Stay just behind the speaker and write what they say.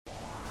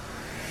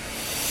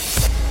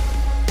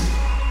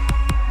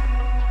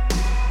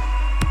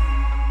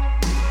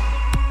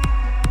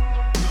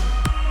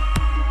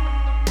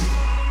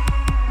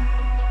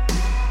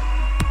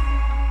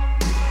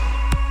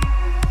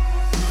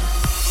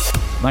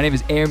My name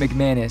is Aaron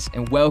McManus,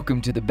 and welcome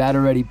to the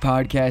Battle Ready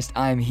Podcast.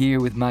 I'm here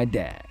with my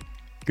dad.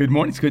 Good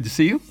morning. It's good to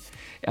see you.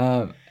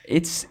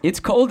 It's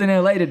cold in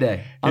LA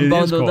today. I'm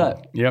bundled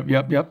up.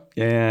 Yep.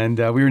 And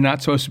we were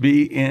not supposed to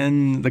be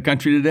in the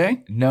country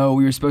today. No,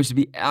 we were supposed to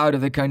be out of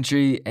the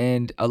country,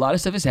 and a lot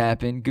of stuff has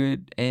happened,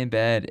 good and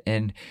bad.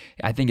 And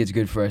I think it's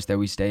good for us that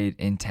we stayed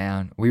in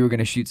town. We were going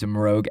to shoot some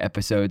rogue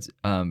episodes.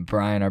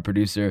 Brian, our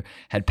producer,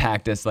 had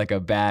packed us like a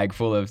bag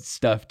full of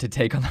stuff to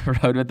take on the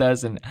road with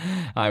us, and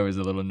I was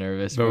a little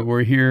nervous. But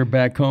we're here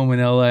back home in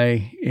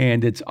LA,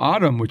 and it's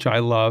autumn, which I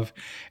love.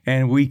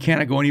 And we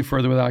cannot go any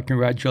further without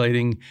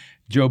congratulating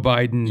Joe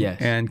Biden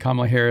and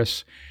Kamala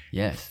Harris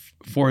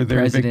for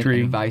their President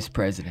victory. And Vice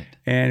President.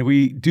 And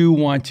we do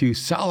want to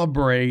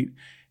celebrate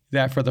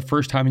that for the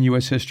first time in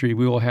U.S. history,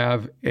 we will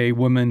have a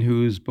woman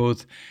who's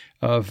both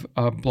of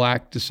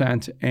Black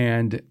descent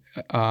and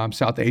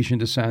South Asian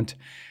descent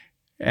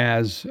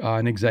as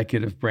an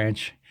executive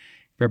branch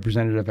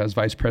representative, as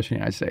Vice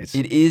President of the United States.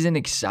 It is an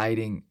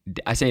exciting,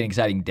 I say an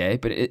exciting day,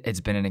 but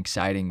it's been an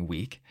exciting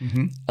week.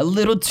 Mm-hmm. A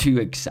little too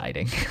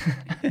exciting.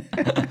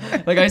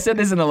 Like I said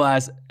this in the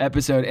last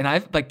episode,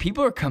 and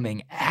people are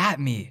coming at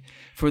me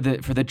for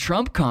the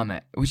Trump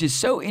comment, which is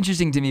so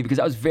interesting to me because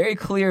I was very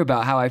clear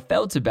about how I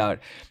felt about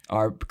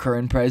our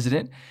current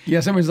president. Yeah,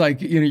 someone's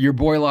like, your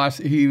boy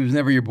lost. He was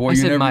never your boy. I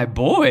said, my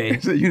boy.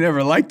 You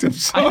never liked him.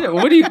 So. I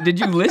said, did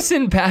you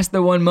listen past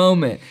the one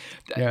moment?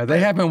 Yeah, they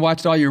haven't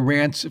watched all your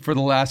rants for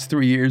the last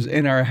 3 years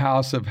in our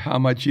house of how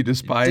much you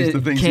despise the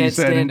things you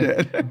said and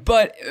did.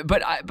 But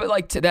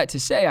like to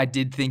say, I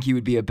did think he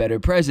would be a better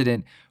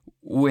president.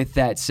 With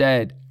that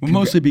said,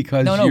 mostly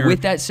because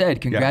with that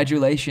said,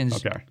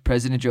 congratulations,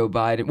 President Joe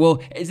Biden.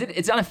 Well,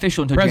 it's not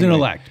official until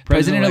President-elect.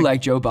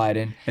 President-elect Joe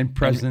Biden and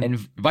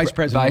Vice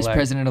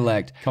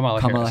President-elect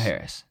Kamala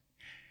Harris.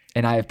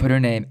 And I have put her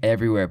name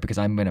everywhere because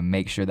I'm going to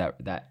make sure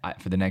that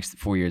for the next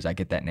 4 years I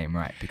get that name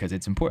right because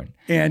it's important.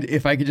 And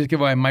if I could just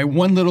give away my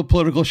one little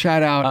political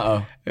shout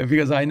out,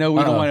 because I know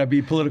we don't want to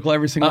be political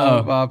every single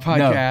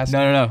podcast.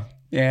 No.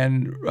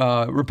 And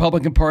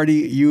Republican Party,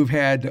 you've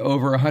had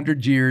over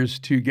 100 years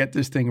to get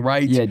this thing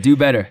right. Yeah, do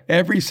better.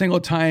 Every single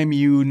time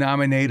you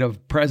nominate a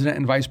president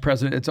and vice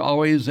president, it's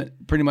always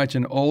pretty much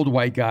an old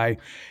white guy.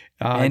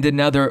 And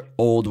another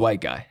old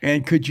white guy.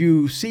 And could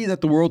you see that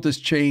the world has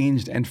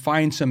changed and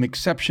find some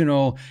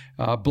exceptional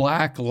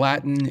Black,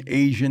 Latin,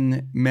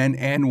 Asian men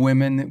and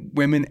women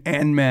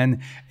and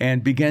men,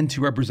 and begin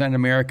to represent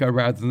America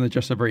rather than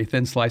just a very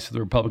thin slice of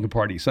the Republican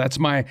Party? So that's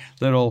my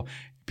little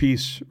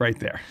piece right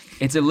there.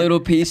 It's a little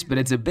piece, but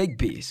it's a big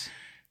piece.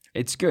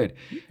 It's good.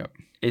 Yep.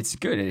 It's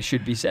good. It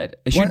should be said.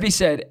 It should be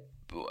said.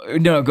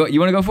 No, go. You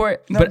want to go for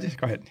it? No, just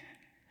go ahead.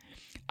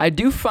 I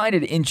do find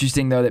it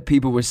interesting, though, that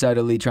people were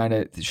subtly trying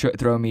to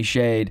throw me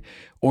shade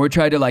or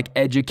try to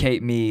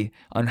educate me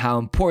on how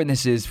important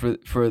this is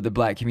for the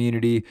Black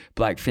community,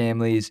 Black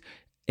families,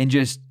 and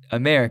just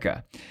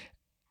America.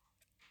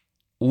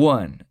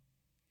 One,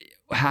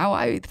 how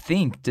I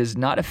think does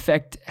not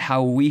affect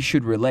how we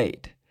should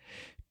relate.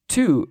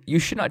 Two, you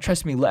should not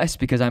trust me less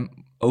because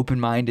I'm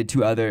open-minded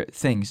to other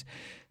things.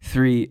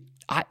 Three,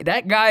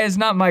 that guy is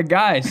not my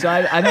guy, so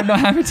I don't know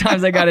how many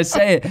times I gotta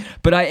say it,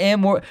 but I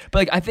am more.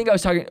 But I think I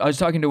was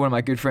talking to one of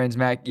my good friends,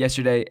 Mac,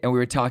 yesterday, and we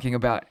were talking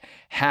about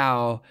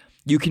how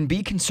you can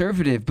be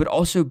conservative, but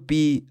also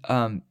be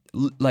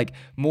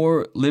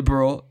more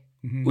liberal.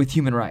 Mm-hmm. With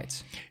human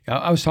rights.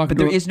 I was talking but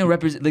there is no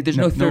there's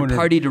no third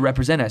party to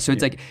represent us. So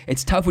it's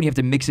it's tough when you have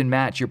to mix and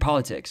match your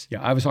politics.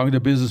 Yeah, I was talking to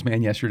a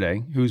businessman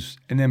yesterday who's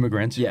an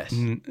immigrant. Yes.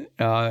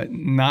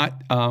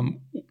 Not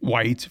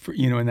white,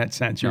 in that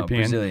sense,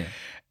 European. Brazilian.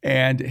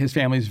 And his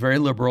family is very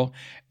liberal.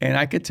 And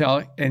I could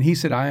tell, and he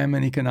said, I am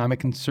an economic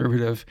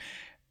conservative.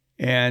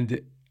 And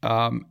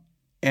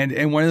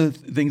one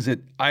of the things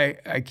that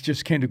I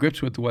just came to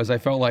grips with was I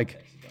felt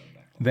like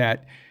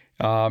that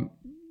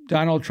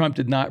Donald Trump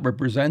did not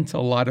represent a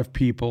lot of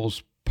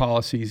people's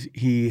policies.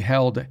 He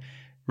held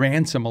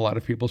ransom a lot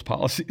of people's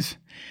policies.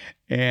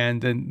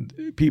 And then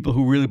people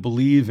who really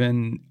believe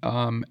in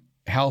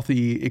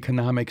healthy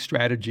economic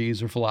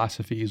strategies or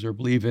philosophies or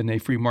believe in a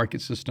free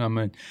market system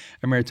and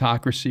a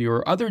meritocracy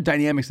or other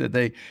dynamics that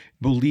they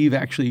believe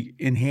actually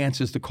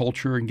enhances the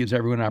culture and gives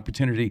everyone an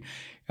opportunity.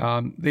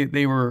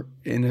 They were,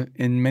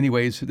 in many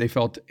ways, they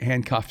felt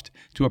handcuffed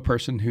to a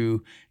person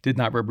who did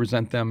not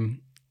represent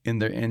them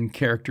in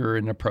character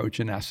and approach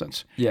and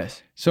essence.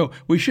 Yes. So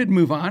we should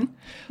move on.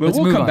 We'll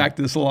come back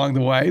to this along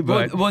the way.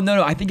 But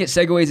no. I think it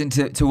segues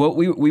into what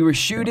we were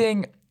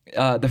shooting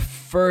the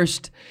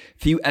first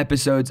few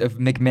episodes of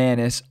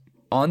McManus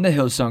on the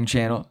Hillsong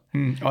channel.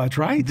 Oh, that's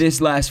right. This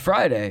last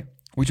Friday,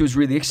 which was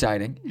really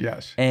exciting.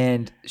 Yes.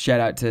 And shout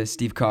out to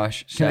Steve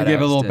Kosh. Can I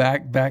give a little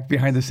back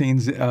behind the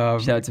scenes?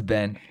 Shout out to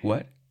Ben.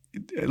 What?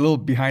 A little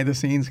behind the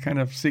scenes kind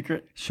of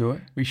secret.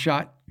 Sure. We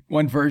shot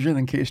one version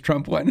in case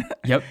Trump won.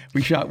 Yep.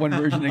 We shot one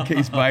version in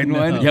case Biden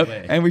won. Yep.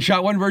 way. And we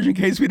shot one version in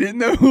case we didn't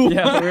know who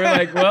Yeah, won. we were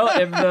like, well,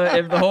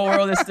 if the whole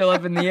world is still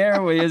up in the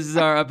air, well, this is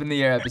our up in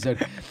the air episode.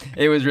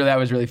 That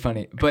was really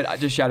funny. But I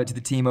just shout out to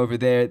the team over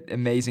there,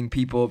 amazing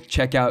people.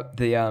 Check out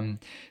the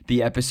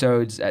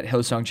episodes at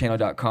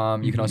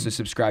hillsongchannel.com. You can also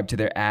subscribe to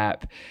their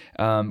app.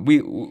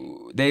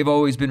 They've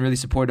always been really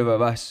supportive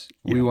of us.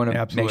 We want to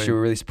make absolutely. sure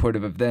we're really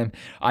supportive of them.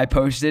 I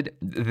posted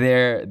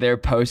their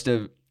post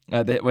of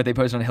what they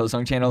posted on the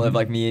Hillsong channel of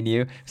like me and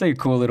you. It's like a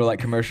cool little like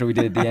commercial we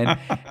did at the end.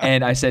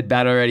 And I said,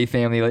 "Battle Ready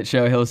family, let's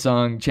show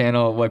Hillsong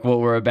channel like what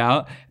we're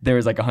about." There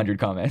was like 100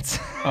 comments.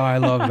 Oh, I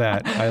love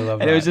that. I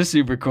love And that. it was just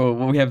super cool.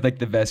 Well, we have like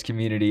the best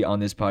community on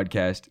this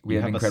podcast. We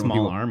have a incredible small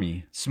people.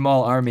 army.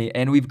 Small army.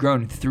 And we've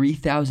grown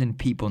 3,000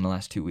 people in the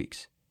last 2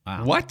 weeks.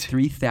 Wow. What?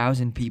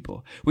 3,000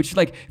 people, which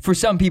like for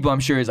some people I'm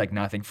sure is like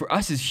nothing. For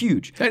us is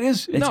huge. That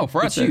is,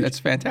 for us, huge. that's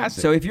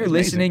fantastic. So if you're That's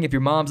amazing. listening, if your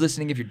mom's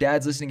listening, if your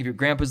dad's listening, if your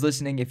grandpa's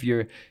listening, if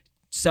your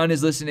son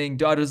is listening,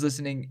 daughter's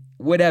listening,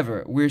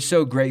 whatever, we're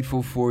so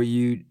grateful for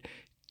you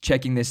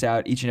checking this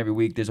out each and every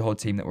week. There's a whole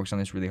team that works on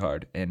this really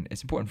hard, and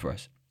it's important for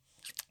us,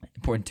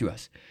 important to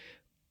us.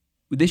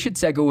 This should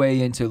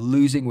segue into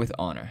losing with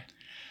honor,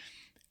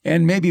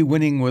 And maybe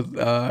winning with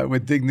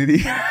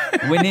dignity.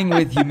 winning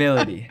with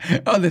humility.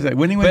 Oh, that's right.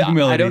 Winning with But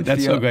humility. I don't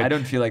That's feel, so good. I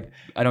don't feel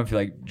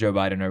like Joe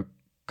Biden or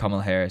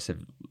Kamala Harris have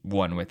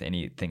won with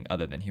anything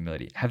other than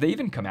humility. Have they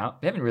even come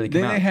out? They haven't really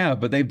come They out. have,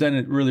 but they've done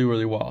it really,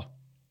 really well.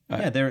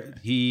 Yeah,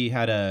 he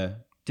had a.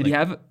 Did he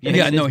have? Yeah,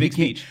 Yeah, his no, he big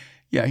can't- speech.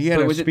 Yeah, he had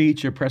But a was it-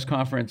 speech, a press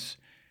conference.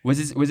 Was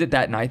it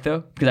that night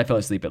though? Because I fell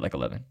asleep at like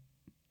 11.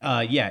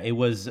 Yeah, it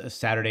was a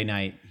Saturday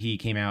night. He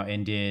came out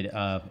and did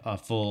a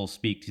full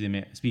speech to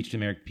the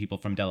American people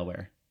from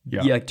Delaware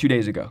Yeah. Yeah, like 2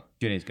 days ago.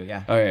 2 days ago.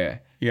 Yeah. Oh yeah.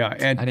 Yeah, I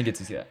and didn't get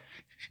to see that.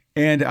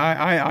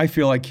 I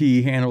feel like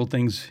he handled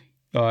things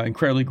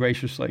incredibly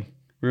graciously,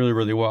 really,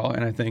 really well.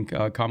 And I think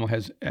Kamala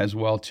has as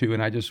well too.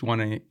 And I just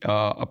want to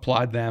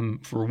applaud them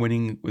for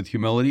winning with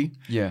humility.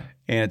 Yeah.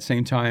 And at the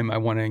same time, I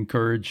want to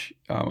encourage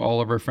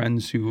all of our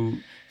friends who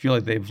feel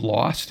like they've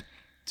lost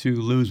to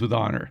lose with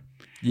honor.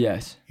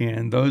 Yes.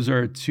 And those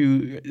are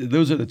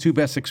the two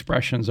best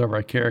expressions of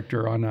our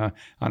character on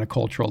a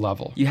cultural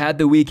level. You had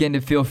the weekend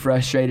to feel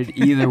frustrated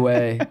either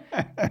way,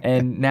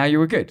 and now you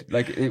were good.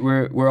 Like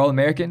we're all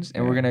Americans,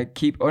 and we're gonna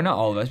keep, or not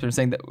all of us, but I'm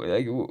saying that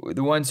like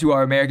the ones who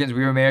are Americans,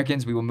 we are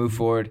Americans. We will move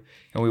forward,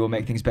 and we will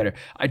make things better.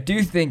 I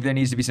do think there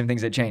needs to be some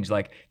things that change.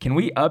 Like, can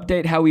we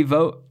update how we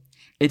vote?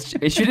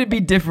 It shouldn't be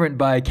different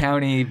by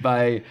county,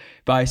 by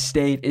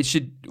state. It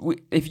should.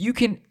 If you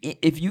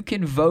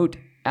can vote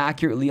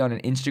accurately on an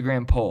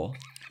Instagram poll,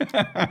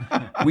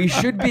 we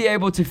should be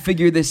able to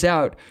figure this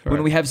out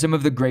when we have some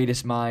of the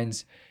greatest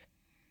minds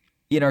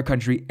in our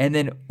country, and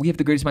then we have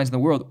the greatest minds in the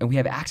world, and we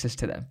have access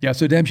to them. Yeah.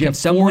 So Debs, you Can have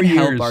someone 4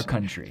 years. help our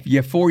country? You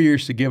have 4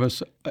 years to give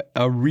us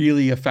a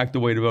really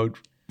effective way to vote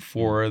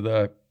for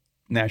the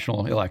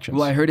national elections.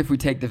 Well, I heard if we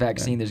take the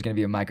vaccine, there's going to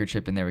be a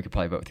microchip in there. We could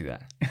probably vote through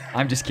that.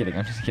 I'm just kidding.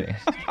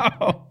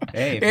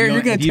 Hey, if Aaron, you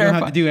you're gonna if you don't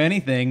have terrify- to do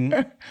anything,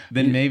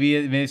 then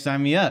maybe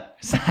sign me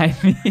up. Sign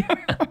me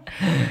up.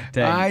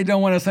 Dang. I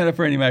don't want to sign up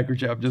for any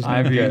microchip. Just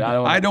I'm good. I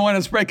don't wanna- want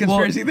to spread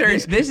conspiracy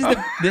theories. This is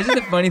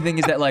the funny thing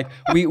is that like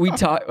we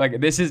talk like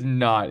this is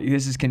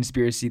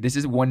conspiracy. This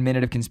is 1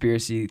 minute of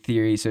conspiracy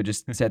theory. So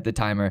just set the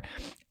timer.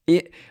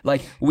 It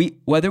like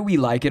whether we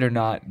like it or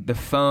not, the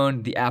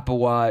phone, the Apple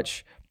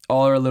Watch,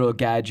 all our little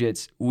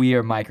gadgets, we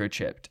are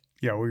microchipped.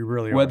 Yeah, we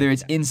really are. Whether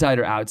it's inside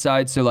or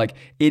outside. So like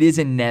it is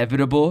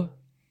inevitable,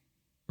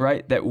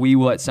 right, that we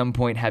will at some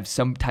point have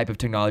some type of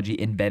technology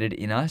embedded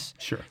in us.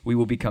 Sure. We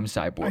will become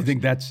cyborgs. I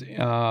think that's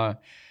an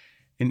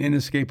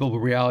inescapable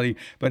reality.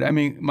 But I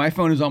mean, my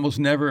phone is almost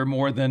never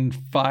more than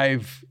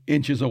 5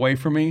 inches away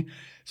from me.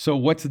 So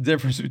what's the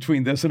difference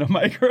between this and a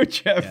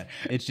microchip? Yeah,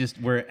 it's just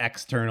we're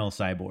external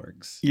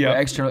cyborgs. Yeah,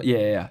 external.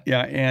 Yeah.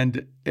 yeah,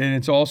 and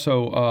it's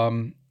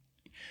also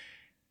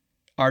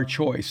our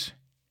choice.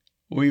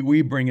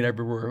 We bring it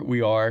everywhere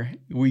we are.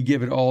 We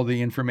give it all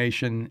the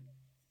information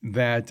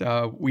that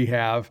we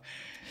have.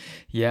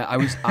 Yeah, I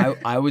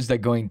was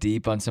like going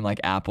deep on some like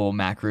Apple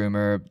Mac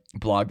Rumor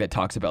blog that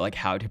talks about like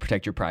how to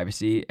protect your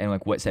privacy and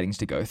like what settings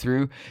to go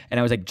through. And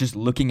I was like just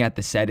looking at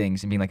the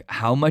settings and being like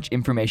how much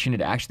information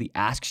it actually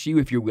asks you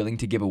if you're willing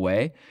to give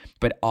away,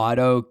 but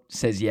auto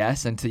says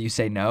yes until you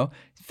say no.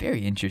 It's very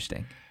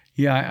interesting.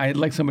 Yeah, I'd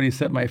like somebody to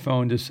set my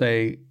phone to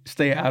say,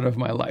 "Stay out of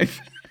my life."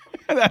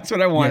 That's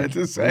what I wanted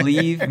to say.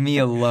 Leave me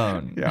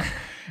alone. Yeah.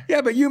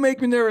 Yeah, but you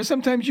make me nervous.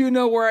 Sometimes you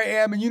know where I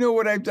am and you know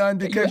what I've done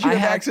because you I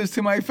have have- access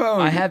to my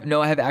phone. I have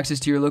access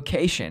to your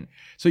location.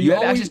 So you you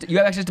have always- access. You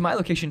have access to my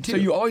location too. so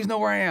you always know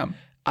where I am.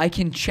 I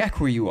can check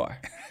where you are.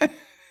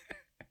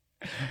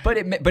 But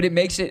it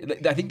makes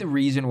it. I think the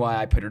reason why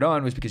I put it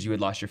on was because you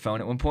had lost your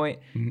phone at one point,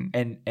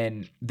 and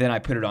then I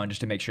put it on just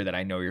to make sure that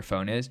I know where your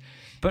phone is.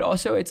 But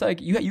also, it's like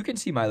you can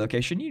see my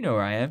location. You know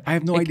where I am. I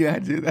have no idea how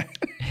to do that.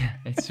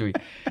 It's sweet.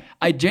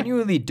 I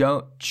genuinely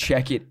don't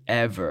check it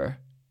ever.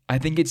 I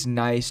think it's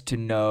nice to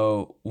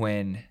know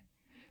when,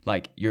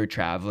 like, you're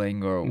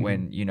traveling or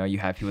when you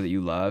have people that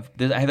you love.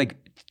 I have like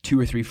 2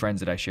 or 3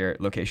 friends that I share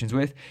locations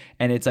with,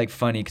 and it's like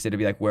funny because it'll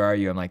be like, "Where are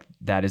you?" I'm like,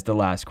 "That is the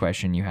last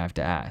question you have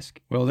to ask."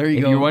 Well, there you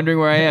If go. you're wondering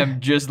where I am,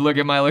 just look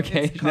at my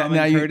location. Common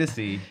now you-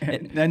 courtesy.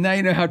 And now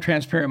you know how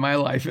transparent my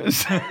life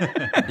is.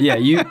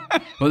 Yeah,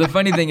 well, the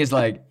funny thing is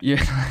like, you're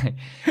like,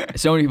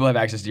 so many people have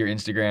access to your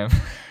Instagram.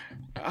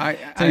 I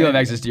Some people have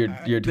access to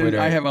your Twitter.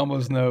 I have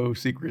almost no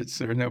secrets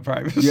or no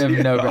privacy. You have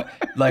at no, all.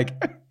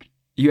 like,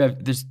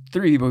 there's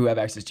 3 people who have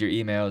access to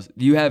your emails.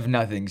 You have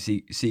nothing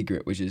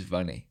secret, which is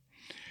funny.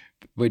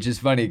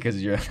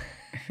 Because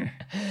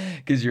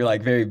you're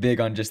like very big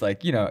on just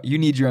like, you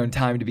need your own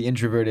time to be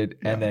introverted,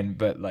 and then,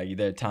 but like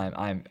their time,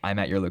 I'm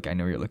at your look. I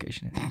know your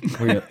location.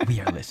 We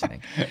are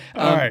listening.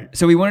 All right.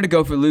 So we wanted to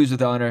go for lose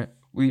with honor.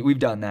 We've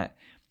done that.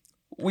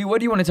 What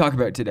do you want to talk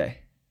about today?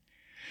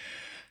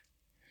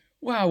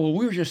 Wow. Well,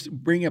 we were just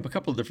bringing up a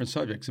couple of different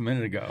subjects a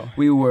minute ago.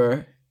 We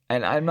were,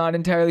 and I'm not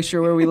entirely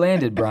sure where we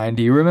landed. Brian,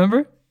 do you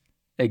remember?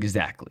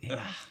 Exactly.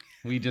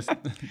 We just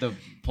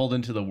pulled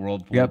into the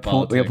whirlpool. We got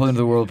pulled into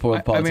the whirlpool of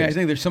I politics. mean, I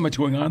think there's so much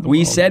going on in the We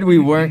world. said we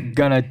weren't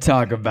gonna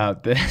talk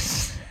about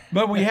this.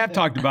 But we have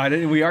talked about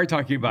it, and we are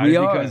talking about We it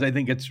are. because I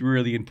think it's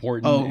really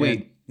important. Oh And-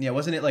 wait, yeah,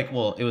 wasn't it like?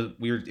 Well, it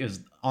was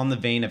on the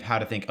vein of how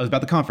to think. It was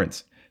about the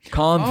conference.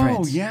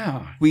 Conference. Oh,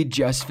 yeah. We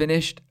just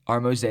finished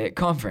our Mosaic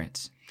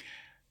conference.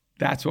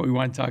 That's what we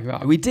want to talk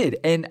about. We did,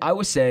 and I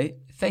will say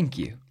thank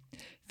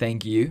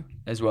you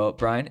as well,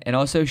 Brian, and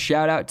also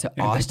shout out to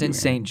thank Austin you,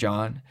 St.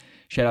 John.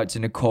 Shout out to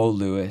Nicole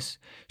Lewis.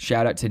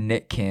 Shout out to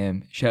Nick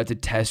Kim. Shout out to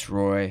Tess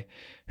Roy.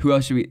 Who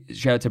else should we?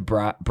 Shout out to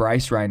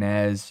Bryce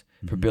Reinez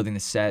for building the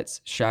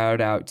sets. Shout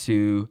out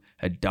to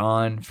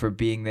Adon for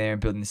being there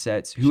and building the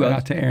sets. Who Shout else?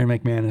 out to Aaron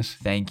McManus.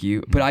 Thank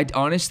you. But I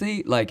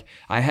honestly,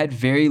 I had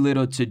very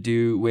little to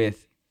do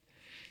with,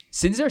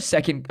 since our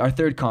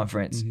third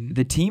conference,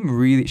 the team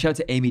really, shout out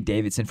to Amy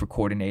Davidson for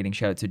coordinating.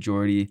 Shout out to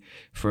Jordy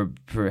for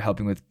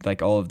helping with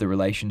like all of the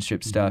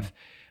relationship stuff.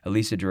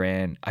 Elisa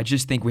Duran. I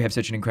just think we have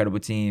such an incredible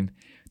team.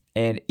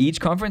 And each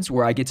conference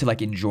where I get to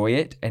like enjoy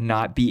it and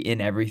not be in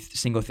every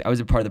single thing. I was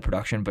a part of the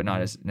production, but not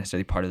as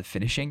necessarily part of the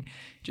finishing.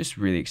 Just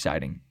really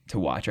exciting to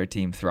watch our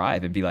team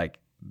thrive and be like,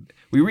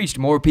 we reached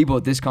more people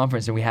at this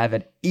conference than we have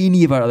at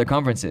any of our other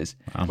conferences.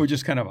 Which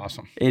is kind of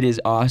awesome. It is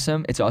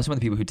awesome. It's awesome when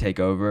the people who take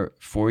over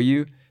for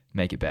you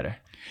make it better.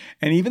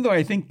 And even though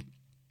I think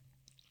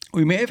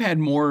we may have had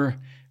more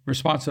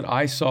response that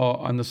I saw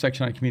on the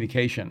section on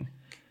communication,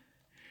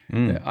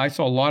 I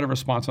saw a lot of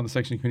response on the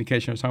section of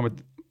communication. I was talking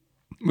about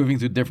moving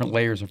through different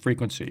layers of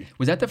frequency.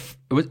 Was that the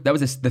third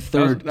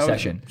that was-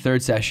 session?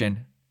 Third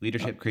session.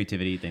 Leadership,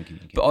 creativity, thinking.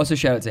 But also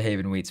shout out to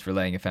Haven Wheats for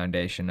laying a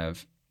foundation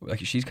of,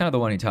 like, she's kind of the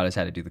one who taught us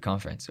how to do the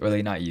conference, or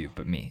like not you,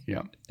 but me.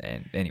 Yeah.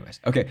 And anyways,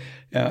 okay.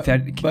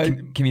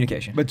 but-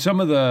 Communication. But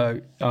some of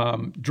the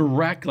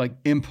direct like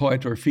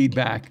input or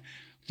feedback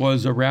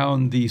was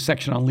around the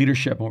section on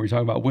leadership when we were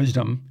talking about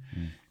wisdom.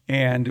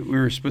 And we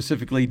were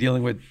specifically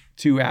dealing with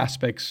 2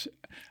 aspects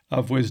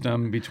of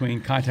wisdom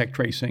between contact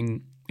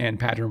tracing and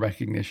pattern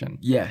recognition.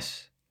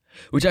 Yes.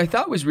 Which I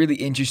thought was really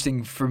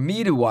interesting for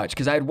me to watch,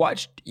 because I had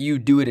watched you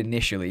do it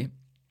initially.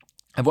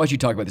 I've watched you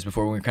talk about this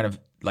before when we were kind of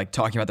like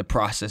talking about the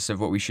process of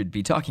what we should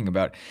be talking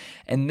about.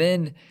 And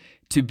then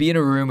to be in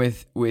a room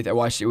with I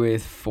watched it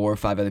with 4 or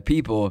 5 other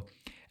people.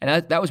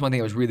 And that was one thing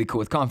that was really cool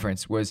with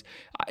conference was,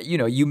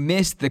 you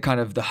missed the kind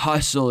of the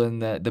hustle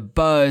and the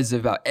buzz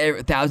about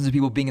thousands of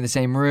people being in the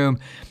same room,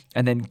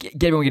 and then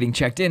everyone getting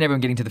checked in, everyone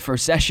getting to the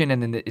first session,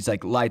 and then it's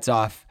like lights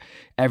off,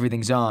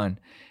 everything's on.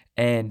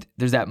 And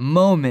there's that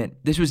moment.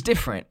 This was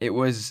different. It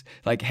was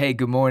like, hey,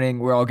 good morning.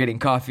 We're all getting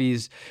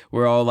coffees.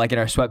 We're all like in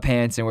our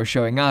sweatpants and we're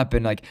showing up.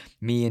 And like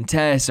me and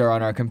Tess are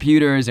on our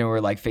computers and we're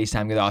like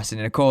FaceTime with Austin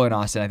and Nicole. And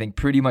Austin, I think,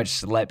 pretty much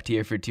slept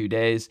here for 2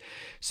 days.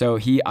 So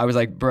I was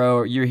like,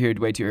 bro, you're here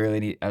way too early.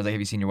 And I was like,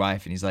 have you seen your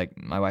wife? And he's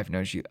like, my wife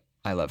knows you.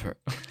 I love her.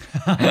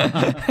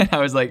 And I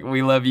was like,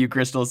 we love you,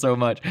 Crystal, so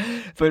much.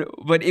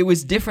 But it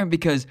was different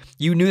because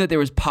you knew that there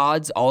was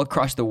pods all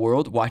across the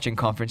world watching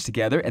conference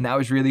together, and that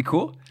was really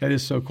cool. That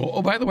is so cool.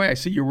 Oh, by the way, I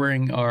see you're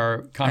wearing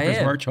our conference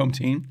am. merch, Home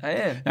Team. I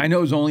am. I know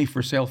it was only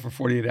for sale for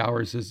 48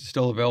 hours. Is it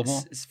still available?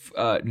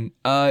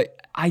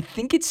 I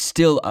think it's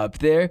still up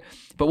there,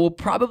 but we'll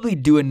probably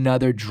do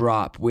another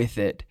drop with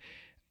it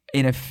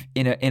in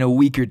a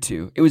week or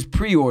 2. It was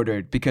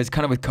pre-ordered because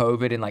kind of with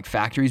COVID and like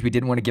factories, we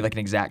didn't want to give like an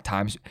exact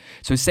time.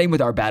 So same with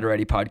our Bad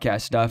Ready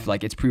podcast stuff,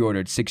 like it's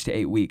pre-ordered 6 to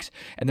 8 weeks.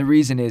 And the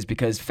reason is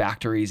because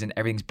factories and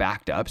everything's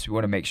backed up. So we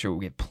want to make sure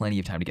we have plenty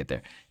of time to get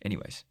there.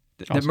 Anyways,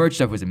 the merch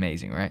stuff was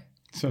amazing, right?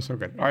 So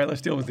good. All right,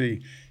 let's deal with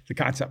the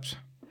concepts.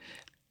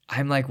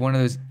 I'm like one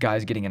of those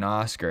guys getting an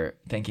Oscar,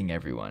 thanking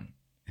everyone.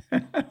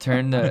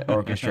 Turn the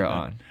orchestra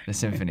on, the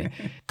symphony.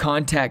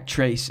 Contact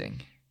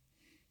tracing.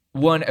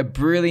 A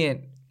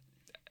brilliant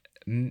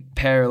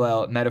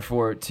parallel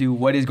metaphor to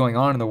what is going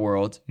on in the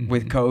world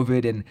with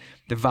COVID and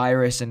the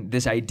virus, and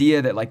this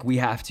idea that like we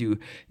have to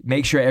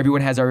make sure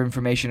everyone has our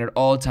information at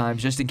all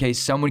times just in case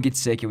someone gets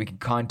sick, and we can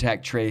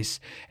contact trace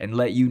and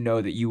let you know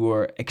that you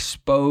were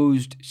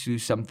exposed to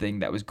something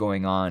that was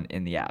going on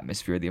in the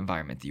atmosphere, the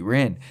environment that you were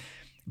in.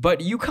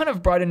 But you kind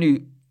of brought a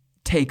new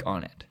take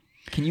on it.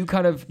 Can you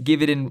kind of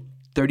give it in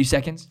 30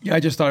 seconds? Yeah, I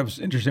just thought it was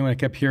interesting when I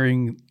kept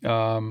hearing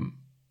the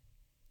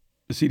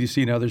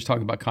CDC and others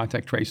talking about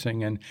contact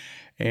tracing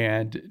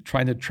and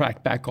trying to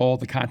track back all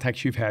the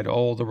contacts you've had,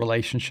 all the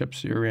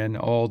relationships you're in,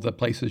 all the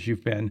places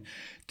you've been,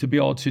 to be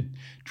able to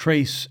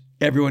trace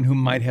everyone who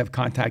might have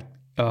contact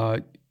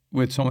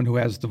with someone who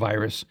has the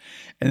virus,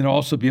 and then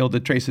also be able to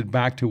trace it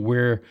back to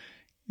where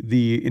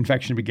the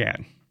infection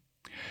began.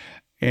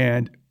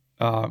 And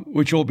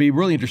which will be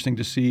really interesting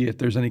to see if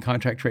there's any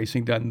contact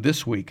tracing done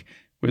this week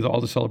with all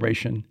the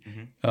celebration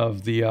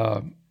of the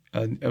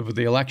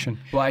election.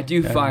 Well, I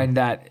do find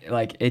that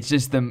like it's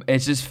just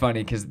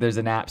funny because there's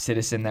an app,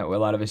 Citizen, that a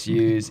lot of us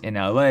use in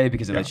LA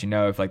because it lets you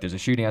know if like there's a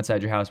shooting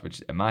outside your house,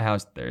 which at my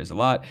house there is a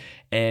lot,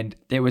 and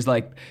it was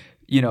like,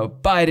 you know,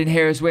 Biden,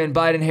 Harris win,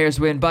 Biden, Harris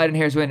win, Biden,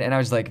 Harris win, and I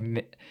was like,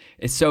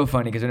 it's so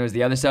funny because when it was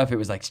the other stuff, it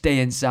was like stay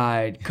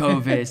inside,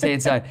 COVID, stay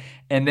inside,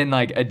 and then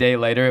like a day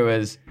later, it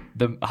was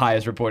the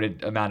highest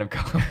reported amount of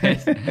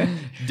COVID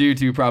due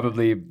to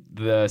probably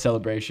the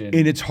celebration.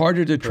 And it's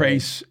harder to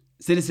trace.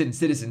 Citizen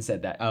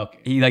said that. Okay.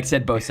 He like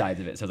said both sides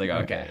of it. So I was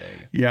like, okay. There you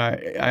go.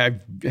 Yeah,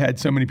 I've had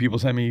so many people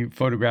send me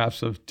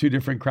photographs of two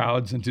different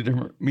crowds and two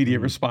different media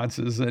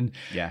responses. And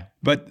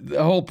but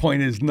the whole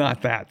point is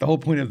not that. The whole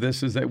point of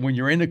this is that when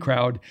you're in a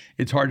crowd,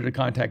 it's harder to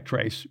contact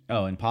trace.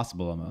 Oh,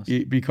 impossible almost.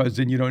 Because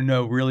then you don't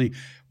know really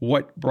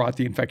what brought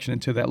the infection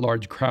into that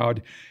large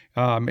crowd.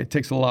 It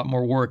takes a lot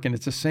more work. And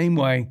it's the same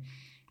way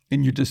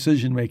in your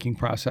decision-making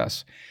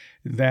process,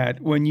 that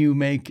when you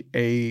make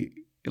a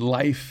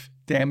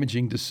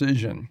life-damaging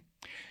decision,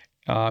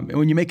 and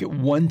when you make it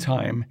one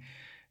time,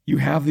 you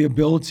have the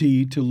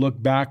ability to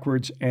look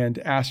backwards and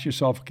ask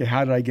yourself, okay,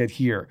 how did I get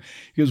here?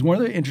 Because one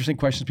of the interesting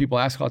questions people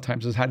ask all the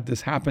times is, how did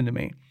this happen to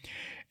me?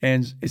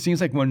 And it seems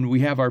like when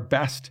we have our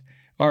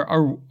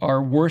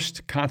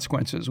worst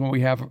consequences, when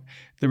we have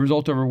the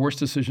result of our worst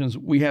decisions,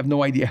 we have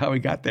no idea how we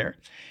got there.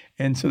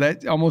 And so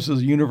that almost is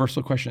a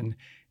universal question.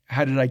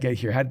 How did I get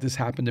here? How did this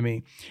happen to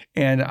me?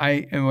 And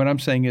what I'm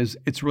saying is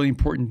it's really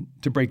important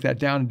to break that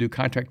down and do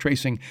contact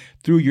tracing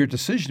through your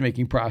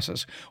decision-making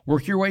process.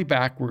 Work your way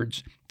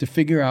backwards to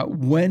figure out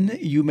when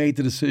you made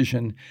the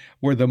decision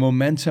where the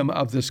momentum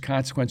of this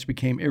consequence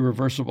became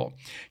irreversible.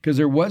 Because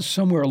there was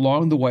somewhere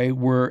along the way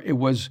where it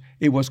was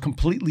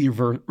completely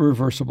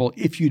reversible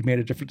if you'd made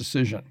a different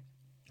decision.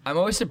 I'm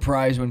always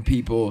surprised when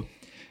people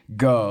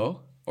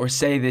go or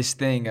say this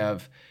thing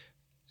of,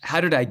 how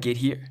did I get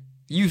here?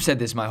 You've said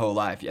this my whole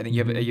life. I think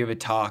you have a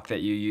talk that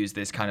you use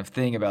this kind of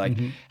thing about like,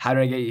 how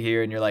did I get you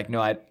here? And you're like,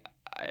 no, I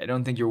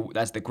don't think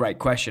that's the right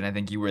question. I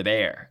think you were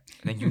there.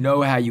 I think you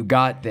know how you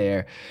got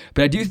there.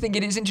 But I do think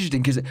it is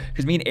interesting because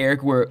me and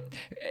Eric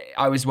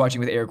I was watching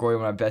with Eric Roy,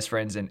 one of my best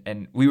friends,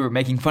 and we were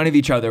making fun of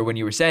each other when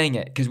you were saying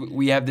it because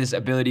we have this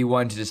ability,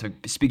 one, to just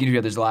speak into each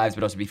other's lives,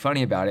 but also be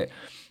funny about it.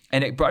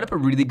 And it brought up a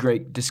really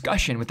great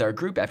discussion with our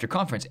group after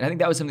conference. And I think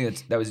that was something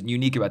that was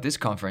unique about this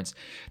conference,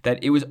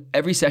 that it was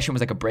every session was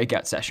like a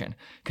breakout session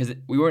because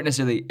we weren't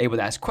necessarily able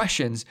to ask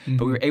questions,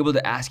 but we were able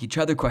to ask each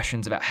other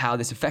questions about how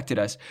this affected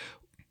us.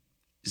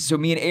 So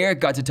me and Eric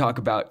got to talk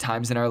about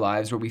times in our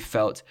lives where we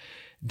felt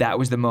that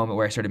was the moment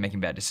where I started making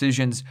bad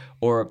decisions,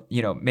 or,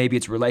 you know, maybe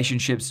it's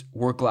relationships,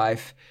 work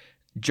life,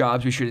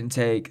 jobs we shouldn't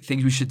take,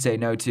 things we should say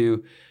no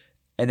to.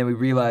 And then we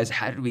realize,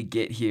 how did we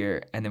get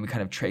here? And then we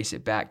kind of trace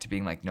it back to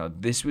being like, no,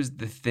 this was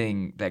the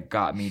thing that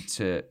got me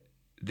to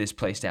this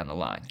place down the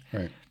line.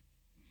 Right.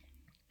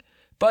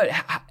 But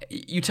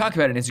you talk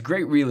about it, and it's a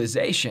great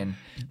realization.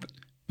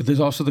 But there's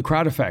also the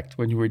crowd effect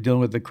when you were dealing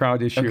with the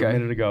crowd issue a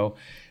minute ago,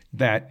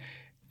 that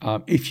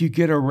if you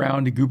get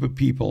around a group of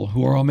people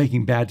who are all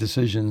making bad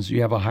decisions,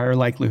 you have a higher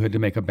likelihood to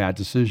make a bad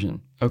decision.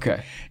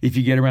 Okay. If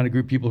you get around a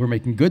group of people who are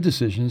making good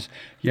decisions,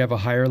 you have a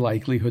higher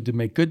likelihood to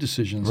make good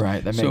decisions.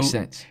 Right, that makes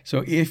sense.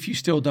 So if you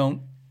still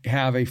don't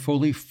have a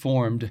fully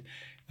formed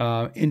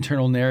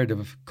internal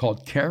narrative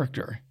called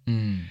character,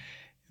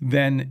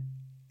 then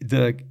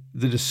the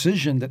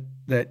decision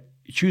that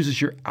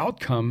chooses your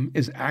outcome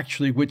is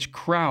actually which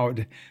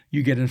crowd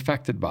you get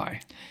infected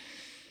by.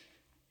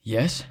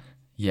 Yes.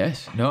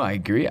 No, I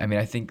agree. I mean,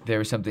 I think there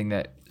was something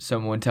that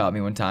someone taught me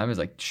one time is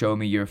like, show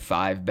me your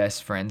 5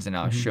 best friends and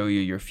I'll show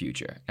you your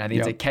future. And I think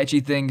it's a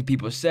catchy thing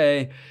people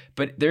say,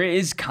 but there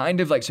is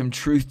kind of like some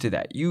truth to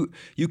that. You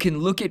can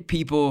look at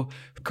people,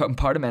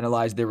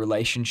 compartmentalize their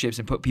relationships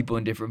and put people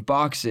in different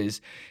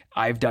boxes.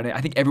 I've done it.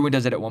 I think everyone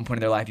does it at one point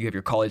in their life. You have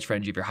your college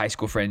friends, you have your high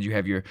school friends, you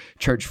have your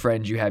church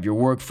friends, you have your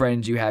work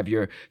friends, you have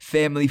your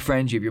family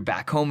friends, you have your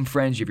back home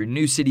friends, you have your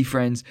new city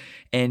friends.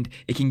 And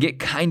it can get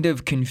kind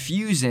of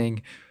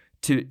confusing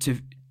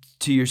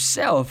to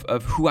yourself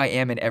of who I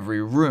am in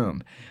every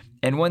room.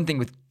 And one thing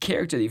with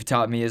character that you've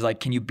taught me is like,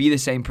 can you be the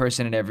same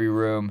person in every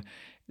room?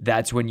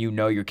 That's when you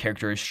know your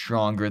character is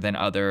stronger than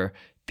other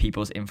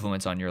people's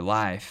influence on your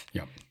life.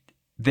 Yeah.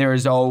 There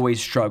is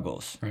always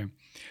struggles. Right.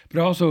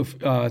 But I also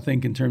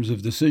think in terms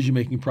of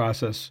decision-making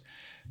process,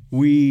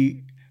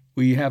 we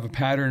have a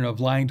pattern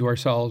of lying to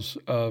ourselves,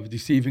 of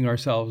deceiving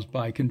ourselves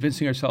by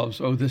convincing ourselves,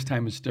 oh, this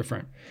time it's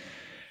different.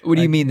 What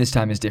do you mean this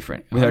time is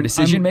different with our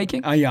decision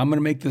making? Yeah, I'm going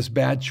to make this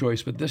bad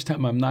choice, but this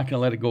time I'm not going to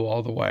let it go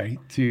all the way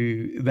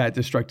to that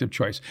destructive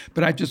choice.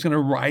 But I'm just going to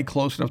ride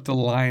close enough to the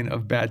line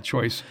of bad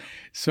choice,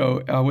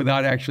 so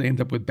without actually end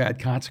up with bad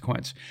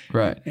consequence.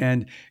 Right.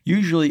 And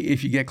usually,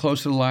 if you get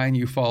close to the line,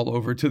 you fall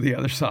over to the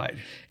other side.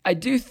 I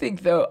do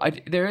think, though,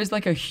 there is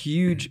like a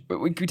huge.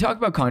 We talk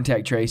about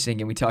contact tracing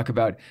and we talk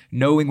about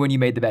knowing when you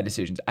made the bad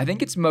decisions. I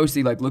think it's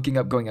mostly like looking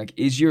up, going like,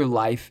 is your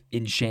life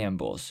in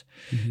shambles?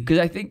 Because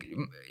I think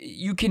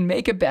you can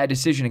make a bad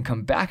decision and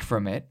come back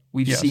from it.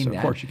 We've seen that.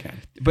 Of course you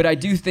can. But I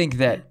do think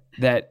that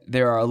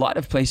there are a lot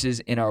of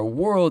places in our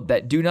world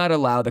that do not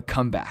allow the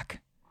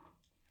comeback.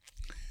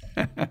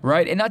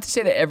 Right? And not to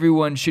say that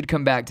everyone should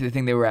come back to the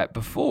thing they were at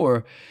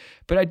before,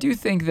 but I do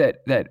think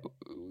that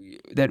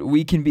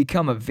we can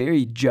become a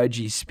very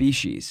judgy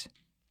species.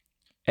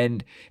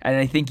 And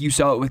I think you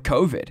saw it with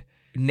COVID.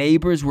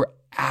 Neighbors were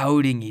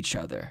outing each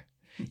other.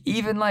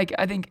 Even like,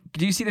 I think,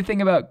 do you see the thing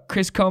about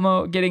Chris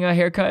Como getting a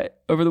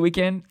haircut over the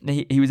weekend?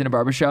 He was in a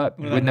barbershop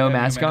with no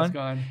mask on.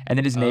 And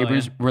then his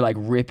neighbors were like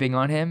ripping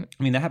on him.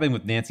 I mean, that happened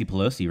with Nancy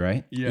Pelosi,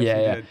 right? Yes,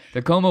 Yeah. did.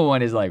 The Como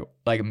one is like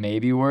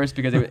maybe worse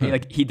because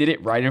he did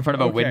it right in front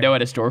of a window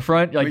at a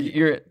storefront. Like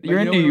you're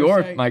in New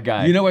York, my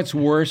guy. You know what's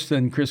worse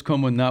than Chris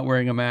Como not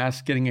wearing a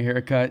mask, getting a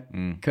haircut?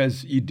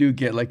 Because you do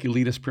get like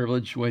elitist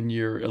privilege when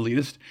you're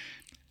elitist.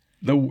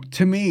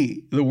 To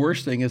me, the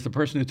worst thing is the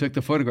person who took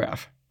the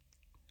photograph.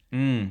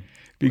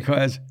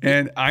 Because,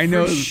 and I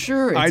know,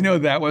 I know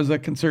that was a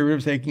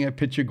conservative taking a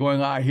picture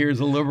going, here's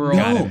a liberal.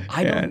 No,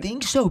 I don't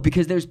think so,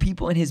 because there's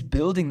people in his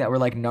building that were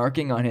like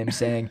narking on him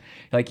saying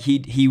like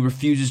he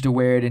refuses to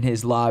wear it in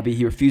his lobby.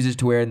 He refuses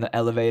to wear it in the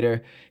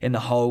elevator, in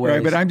the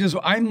hallways. Right,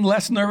 but I'm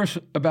less nervous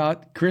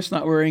about Chris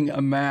not wearing a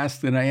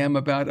mask than I am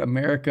about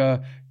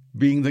America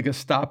being the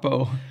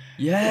Gestapo.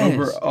 Yes.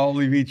 Over all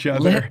of each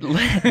other.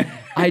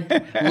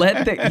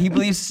 He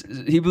believes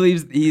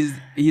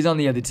he's on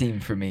the other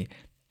team for me.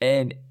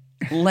 And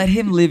let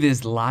him live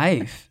his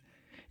life.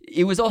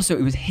 It was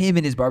him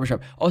in his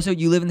barbershop. Also,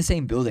 you live in the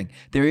same building.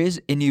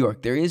 In New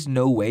York, there is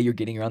no way you're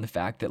getting around the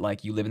fact that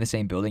like you live in the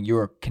same building,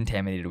 you're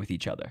contaminated with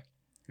each other.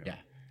 Yeah.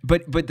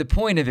 But the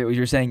point of it, what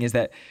you're saying is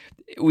that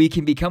we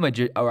can become what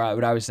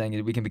I was saying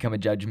is we can become a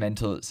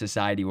judgmental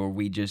society where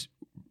we just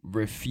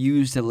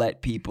refuse to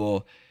let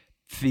people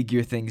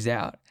figure things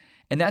out.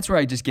 And that's where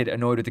I just get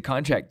annoyed with the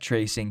contact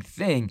tracing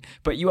thing.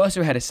 But you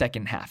also had a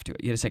second half to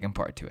it. You had a second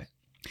part to it.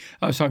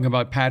 I was talking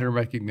about pattern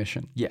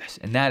recognition. Yes,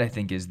 and that I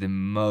think is the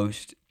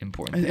most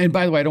important. And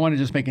by the way, I don't want to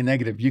just make it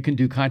negative. You can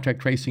do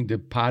contact tracing to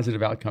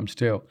positive outcomes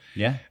too.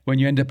 Yeah. When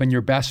you end up in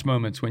your best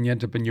moments, when you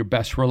end up in your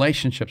best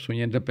relationships, when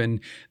you end up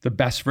in the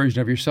best version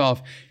of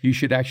yourself, you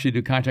should actually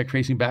do contact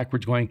tracing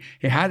backwards going,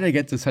 hey, how did I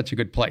get to such a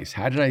good place?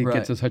 How did I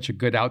get to such a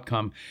good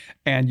outcome?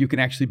 And you can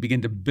actually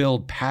begin to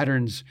build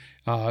patterns,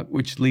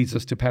 which leads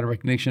us to pattern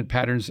recognition,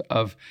 patterns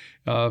of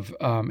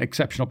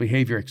exceptional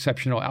behavior,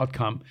 exceptional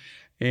outcome.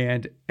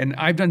 And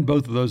I've done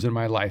both of those in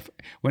my life.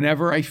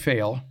 Whenever I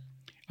fail,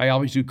 I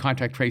always do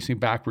contact tracing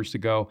backwards to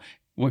go,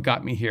 what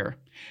got me here?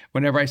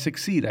 Whenever I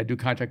succeed, I do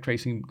contact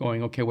tracing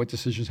going, okay, what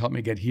decisions helped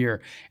me get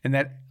here? And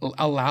that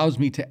allows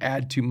me to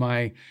add to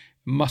my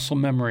muscle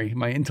memory,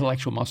 my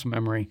intellectual muscle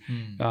memory,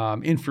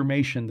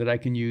 information that I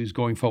can use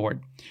going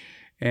forward.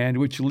 And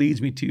which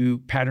leads me to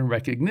pattern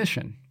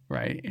recognition,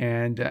 right?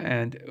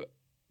 And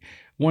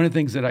one of the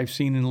things that I've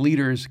seen in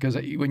leaders, because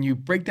when you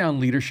break down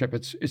leadership,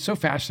 it's so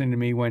fascinating to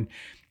me. When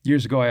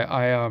years ago,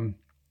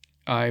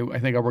 I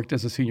think I worked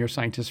as a senior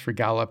scientist for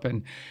Gallup,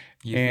 and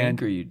you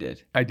think or you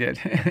did? I did.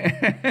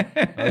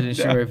 I wasn't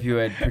sure if you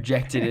had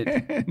projected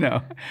it.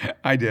 No,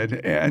 I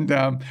did. And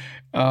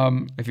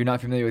if you're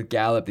not familiar with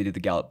Gallup, they did the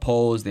Gallup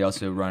polls. They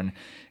also run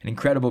an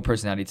incredible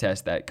personality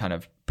test that kind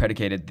of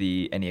predicated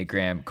the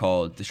Enneagram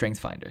called the Strength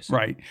Finders.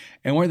 Right.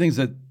 And one of the things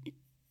that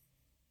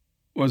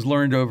was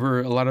learned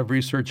over a lot of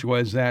research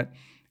was that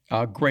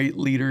great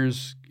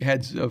leaders,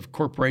 heads of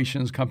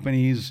corporations,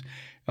 companies,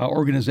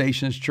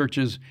 organizations,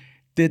 churches,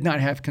 did not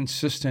have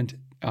consistent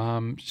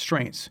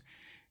strengths.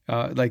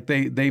 Like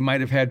they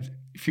might have had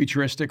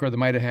futuristic, or they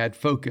might have had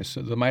focus,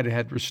 or they might have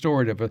had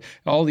restorative,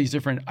 all these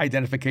different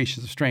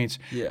identifications of strengths.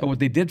 Yeah. But what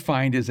they did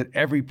find is that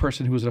every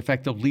person who was an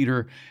effective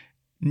leader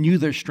knew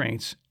their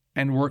strengths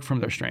and worked from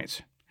their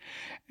strengths.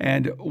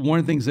 And one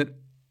of the things that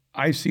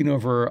I've seen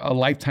over a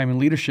lifetime in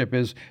leadership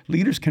is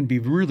leaders can be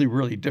really,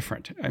 really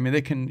different. I mean,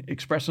 they can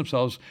express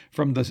themselves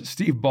from the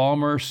Steve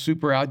Ballmer,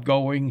 super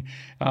outgoing,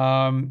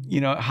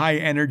 high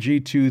energy,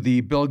 to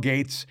the Bill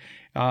Gates,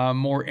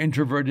 more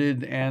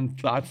introverted and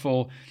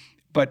thoughtful.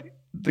 But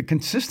the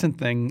consistent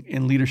thing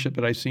in leadership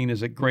that I've seen is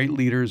that great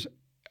leaders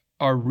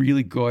are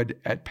really good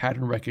at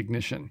pattern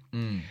recognition.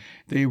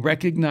 They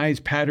recognize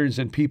patterns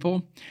in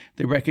people.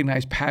 They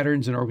recognize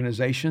patterns in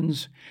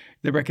organizations.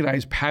 They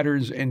recognize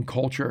patterns in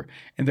culture,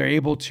 and they're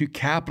able to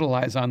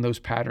capitalize on those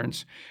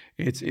patterns.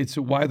 It's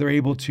why they're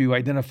able to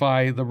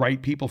identify the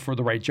right people for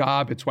the right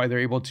job. It's why they're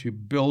able to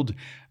build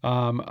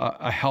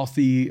a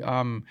healthy,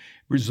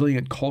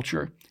 resilient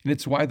culture. And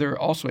it's why they're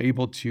also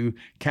able to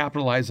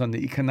capitalize on the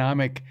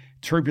economic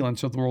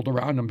turbulence of the world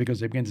around them because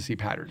they begin to see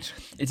patterns.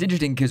 It's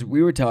interesting because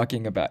you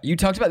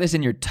talked about this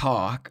in your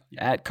talk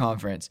at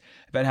conference,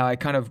 about how I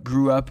kind of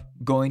grew up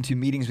going to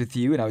meetings with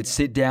you, and I would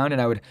sit down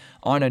and I would,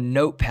 on a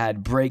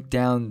notepad, break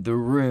down the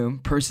room,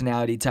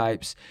 personality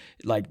types,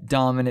 like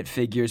dominant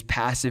figures,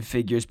 passive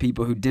figures,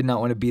 people who did not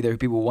want to be there,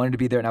 people who wanted to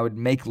be there, and I would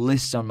make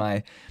lists on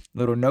my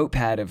little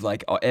notepad of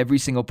like every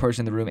single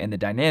person in the room and the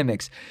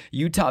dynamics.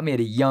 You taught me at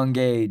a young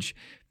age,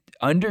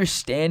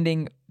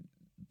 understanding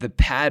the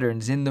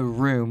patterns in the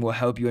room will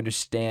help you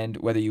understand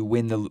whether you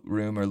win the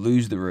room or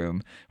lose the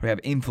room, or have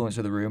influence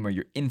of the room, or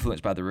you're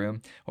influenced by the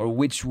room, or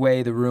which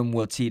way the room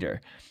will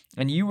teeter.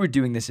 And you were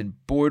doing this in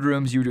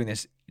boardrooms, you were doing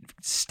this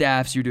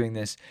staffs, you were doing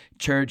this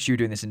church, you were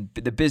doing this in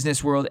the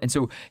business world. And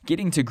so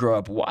getting to grow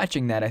up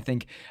watching that, I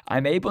think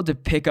I'm able to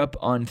pick up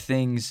on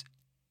things.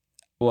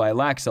 Well, I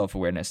lack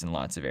self-awareness in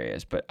lots of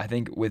areas, but I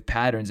think with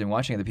patterns and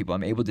watching other people,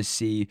 I'm able to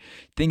see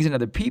things in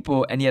other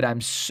people, and yet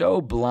I'm so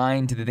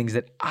blind to the things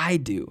that I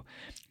do.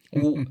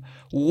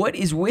 What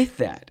is with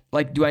that?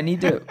 Like, do I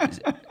need to,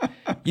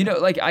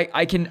 like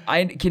I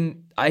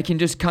can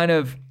just kind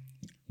of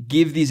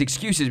give these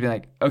excuses, be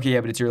like, okay,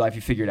 yeah, but it's your life,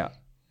 you figure it out.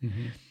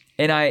 Mm-hmm.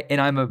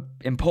 And I'm a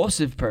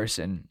impulsive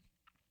person.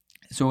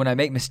 So when I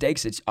make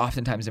mistakes, it's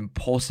oftentimes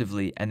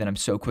impulsively, and then I'm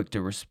so quick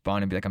to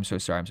respond and be like, I'm so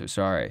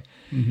sorry.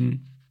 Mm-hmm.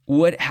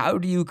 How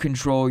do you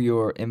control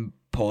your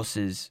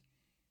impulses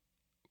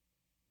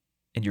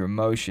and your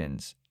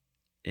emotions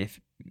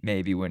if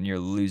maybe when you're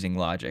losing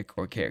logic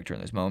or character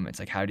in those moments?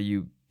 Like, how do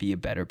you be a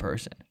better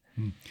person?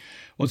 Well,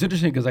 it's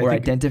interesting because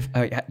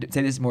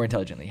say this more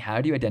intelligently.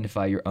 How do you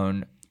identify your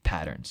own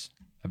patterns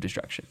of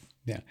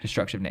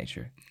destructive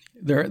nature?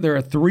 There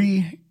are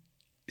three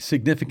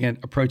significant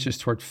approaches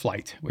toward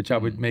flight, which I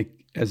would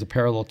make as a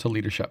parallel to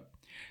leadership.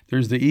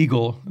 There's the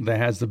eagle that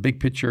has the big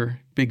picture,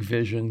 big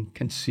vision,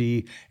 can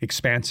see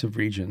expansive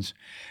regions.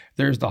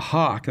 There's the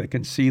hawk that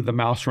can see the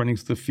mouse running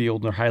through the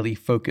field. They're highly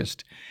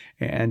focused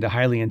and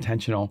highly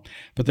intentional.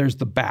 But there's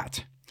the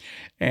bat.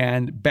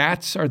 And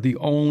bats are the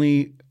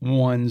only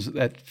ones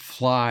that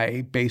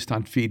fly based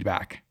on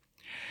feedback.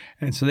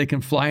 And so they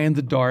can fly in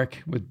the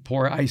dark with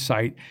poor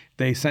eyesight.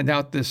 They send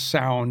out this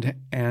sound,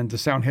 and the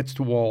sound hits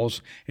the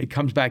walls. It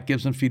comes back,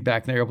 gives them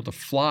feedback, and they're able to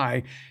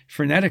fly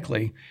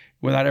frenetically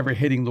without ever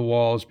hitting the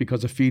walls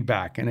because of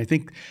feedback. And I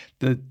think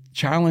the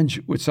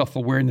challenge with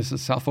self-awareness is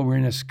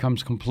self-awareness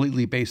comes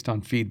completely based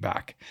on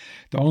feedback.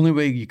 The only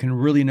way you can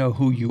really know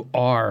who you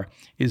are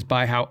is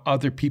by how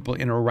other people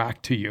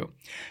interact to you.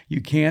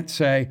 You can't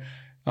say,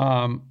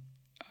 I'm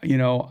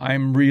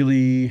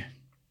really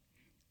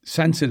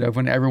sensitive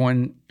when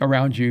everyone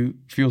around you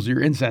feels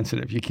you're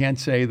insensitive. You can't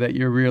say that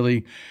you're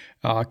really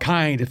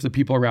kind if the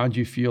people around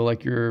you feel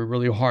like you're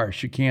really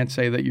harsh. You can't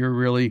say that you're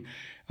really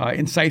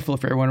insightful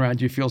if everyone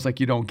around you feels like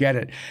you don't get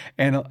it.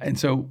 And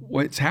so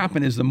what's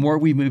happened is the more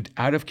we moved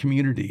out of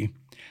community,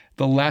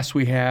 the less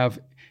we have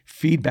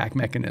feedback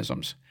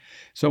mechanisms.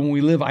 So when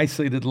we live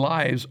isolated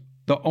lives,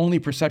 the only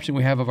perception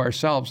we have of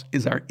ourselves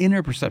is our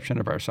inner perception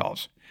of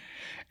ourselves.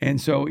 And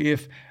so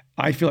if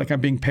I feel like I'm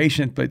being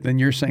patient, but then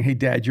you're saying, hey,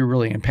 Dad, you're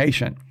really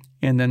impatient.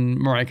 And then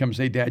Mariah comes,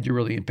 hey, Dad, you're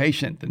really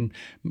impatient. And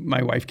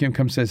my wife, Kim,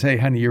 comes and says, hey,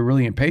 honey, you're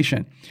really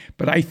impatient.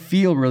 But I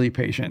feel really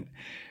patient.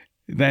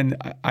 Then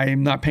I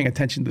am not paying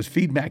attention to the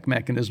feedback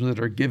mechanisms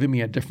that are giving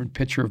me a different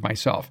picture of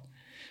myself.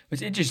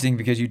 It's interesting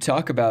because you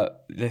talk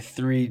about the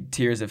 3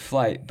 tiers of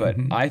flight, but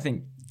I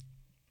think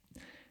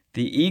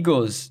the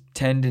eagle's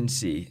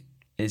tendency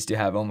is to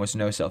have almost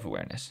no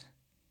self-awareness.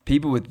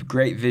 People with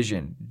great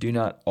vision do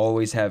not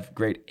always have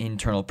great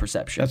internal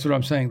perception. That's what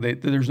I'm saying.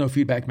 There's no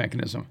feedback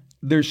mechanism.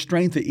 There's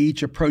strength to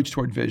each approach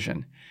toward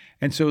vision.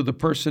 And so the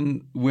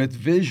person with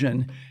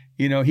vision,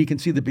 he can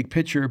see the big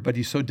picture, but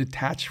he's so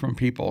detached from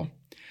people.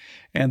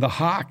 And the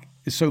hawk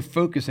is so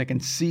focused, they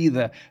can see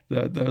the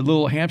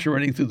little hamster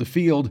running through the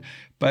field,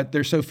 but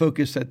they're so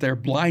focused that they're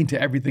blind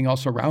to everything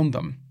else around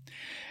them.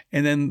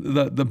 And then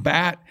the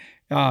bat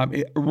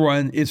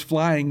is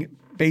flying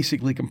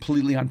basically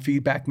completely on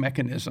feedback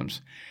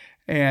mechanisms.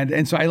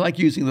 And so I like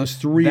using those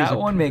 3. That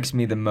one makes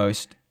me the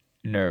most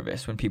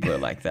nervous when people are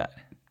like that,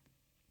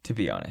 to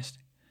be honest.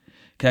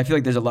 Because I feel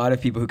like there's a lot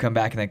of people who come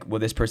back and like, well,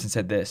 this person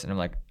said this. And I'm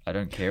like, I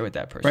don't care what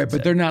that person said. Right,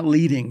 but they're not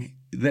leading.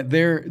 That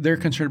they're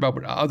concerned about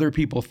what other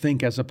people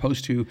think as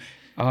opposed to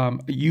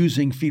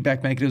using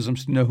feedback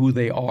mechanisms to know who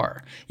they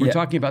are. We're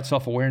talking about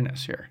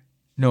self-awareness here.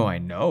 No, I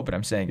know, but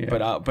I'm saying,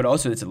 but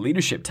also it's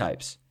leadership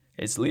types.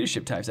 It's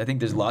leadership types. I think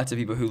there's lots of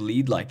people who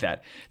lead like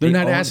that. They're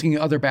not asking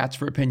other bats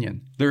for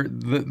opinion.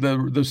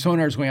 The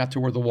sonar is going out to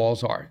where the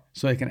walls are,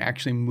 so they can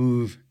actually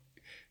move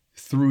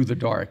through the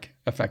dark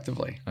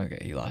effectively.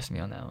 Okay, you lost me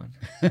on that one.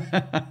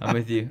 I'm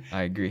with you.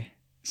 I agree.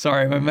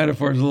 Sorry, my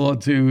metaphor is a little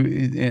too.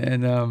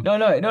 No,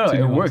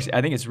 it works.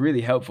 I think it's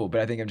really helpful,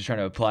 but I think I'm just trying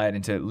to apply it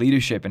into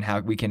leadership and how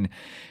we can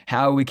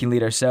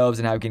lead ourselves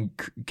and how we can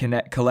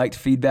collect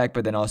feedback,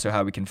 but then also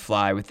how we can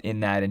fly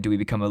within that. And do we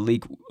become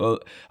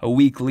a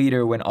weak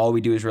leader when all we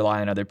do is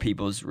rely on other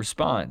people's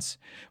response,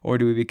 or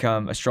do we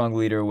become a strong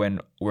leader when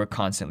we're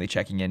constantly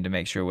checking in to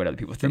make sure what other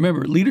people think?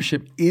 Remember,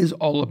 leadership is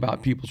all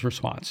about people's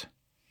response.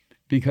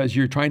 because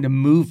you're trying to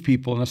move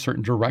people in a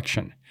certain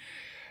direction.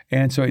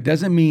 And so it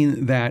doesn't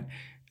mean that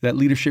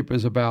leadership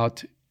is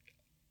about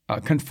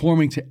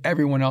conforming to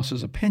everyone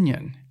else's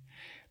opinion,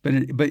 but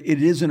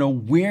it is an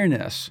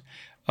awareness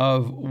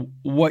of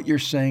what you're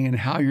saying and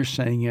how you're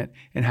saying it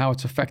and how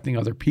it's affecting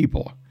other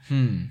people.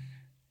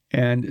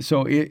 And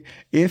so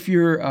if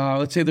you're,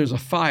 let's say there's a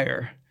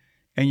fire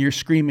and you're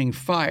screaming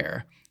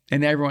fire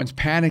and everyone's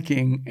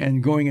panicking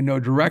and going in no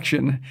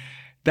direction,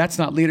 that's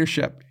not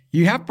leadership.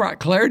 You have brought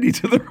clarity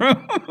to the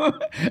room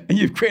and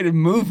you've created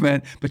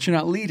movement, but you're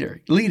not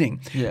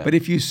leading. Yeah. But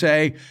if you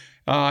say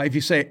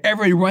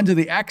everybody run to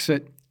the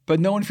exit, but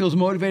no one feels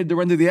motivated to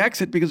run to the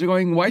exit because they're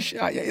going,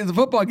 the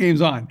football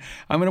game's on.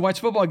 I'm going to watch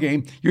the football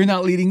game. You're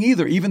not leading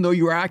either, even though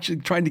you are actually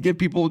trying to give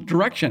people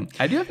direction.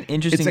 I do have an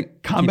interesting... It's a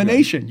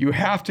combination. You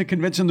have to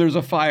convince them there's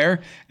a fire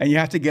and you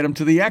have to get them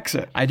to the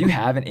exit. I do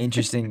have an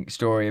interesting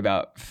story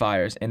about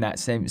fires in that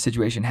same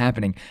situation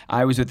happening.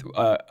 I was with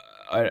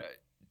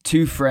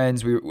two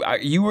friends.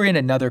 You were in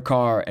another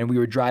car and we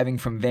were driving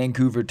from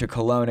Vancouver to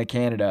Kelowna,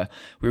 Canada.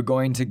 We were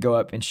going to go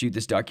up and shoot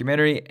this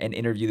documentary and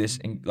interview this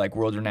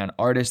world-renowned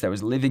artist that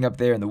was living up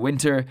there in the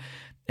winter.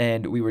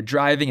 And we were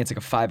driving. It's like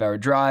a 5-hour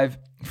drive.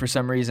 For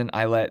some reason,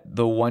 I let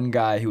the one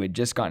guy who had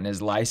just gotten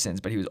his license,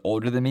 but he was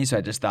older than me. So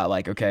I just thought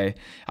okay,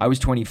 I was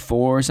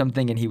 24 or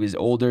something and he was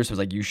older. So I was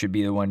like, you should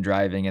be the one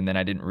driving. And then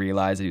I didn't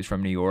realize that he was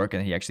from New York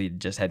and he actually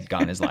just had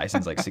gotten his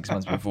license 6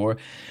 months before.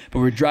 But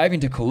we're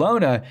driving to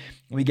Kelowna.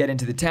 We get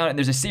into the town and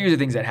there's a series of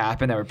things that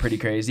happen that were pretty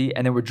crazy.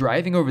 And then we're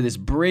driving over this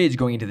bridge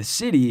going into the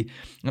city.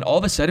 And all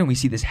of a sudden we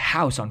see this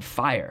house on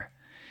fire.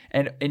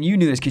 And you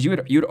knew this because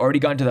you'd already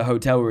gone to the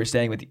hotel we were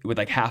staying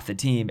with half the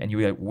team, and you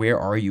were like, "Where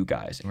are you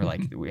guys?" And we're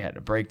like, we had a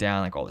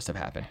breakdown, all this stuff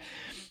happened.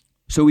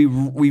 So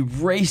we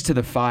race to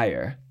the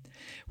fire.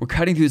 We're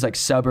cutting through this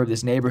suburb,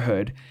 this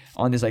neighborhood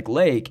on this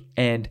lake,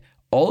 and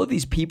all of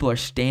these people are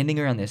standing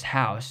around this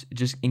house,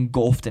 just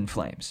engulfed in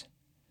flames.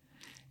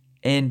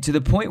 And to the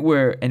point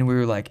where, and we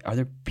were like, are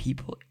there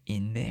people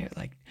in there?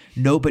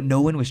 No, but no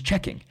one was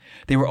checking.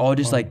 They were all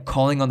just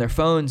calling on their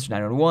phones,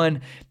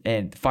 911,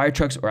 and fire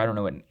trucks, or I don't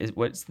know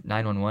what's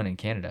 911 in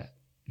Canada.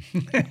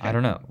 I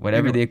don't know,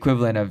 whatever the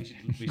equivalent of,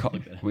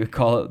 we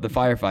call it the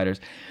firefighters.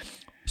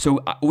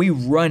 So we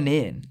run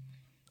in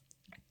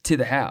to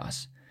the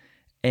house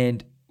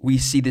and we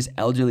see this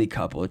elderly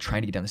couple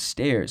trying to get down the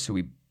stairs. So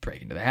we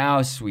break into the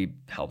house, we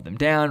help them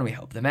down, we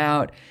help them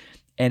out.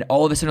 And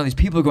all of a sudden, all these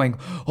people are going,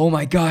 oh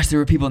my gosh, there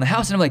were people in the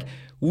house. And I'm like,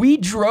 we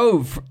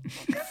drove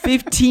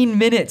 15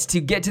 minutes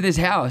to get to this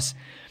house.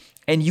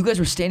 And you guys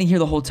were standing here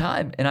the whole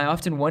time. And I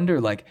often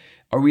wonder,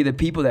 are we the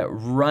people that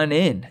run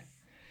in?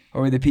 Or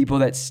are we the people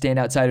that stand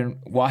outside and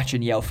watch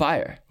and yell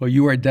fire? Well,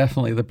 you are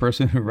definitely the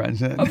person who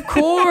runs in. Of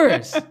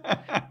course.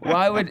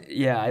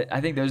 I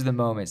think those are the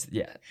moments.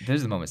 Yeah,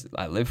 those are the moments that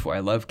I live for. I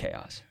love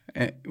chaos.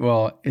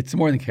 Well, it's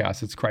more than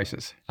chaos. It's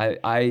crisis.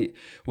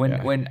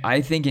 When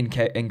I think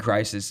in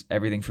crisis,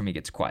 everything for me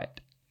gets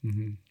quiet.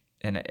 Mm-hmm.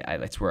 And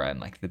that's where I'm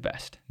the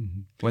best.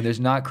 Mm-hmm. When there's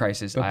not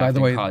crisis, but I by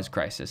the way, cause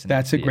crisis. And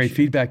that's a great issue.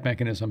 feedback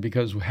mechanism,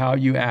 because how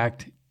you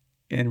act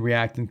and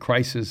react in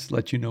crisis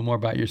lets you know more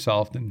about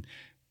yourself than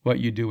what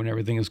you do when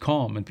everything is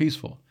calm and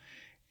peaceful.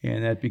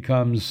 And that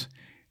becomes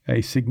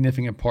a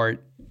significant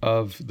part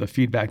of the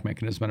feedback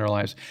mechanism in our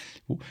lives.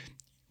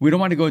 We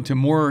don't want to go into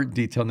more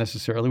detail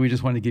necessarily. We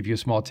just want to give you a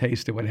small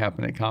taste of what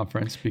happened at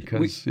conference,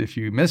 because if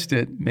you missed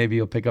it, maybe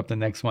you'll pick up the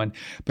next one.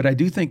 But I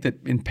do think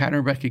that in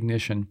pattern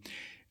recognition,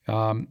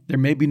 there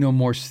may be no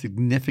more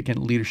significant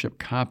leadership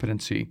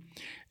competency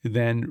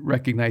than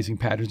recognizing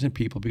patterns in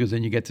people, because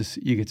then you get to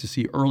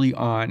see early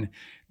on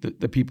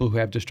the people who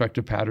have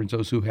destructive patterns,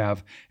 those who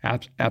have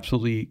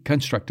absolutely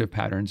constructive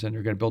patterns, and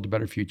they're going to build a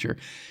better future.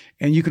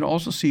 And you can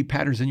also see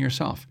patterns in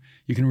yourself.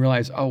 You can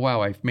realize, oh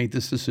wow, I've made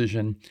this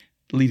decision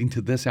leading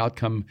to this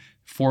outcome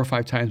 4 or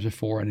 5 times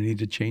before, and I need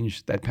to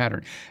change that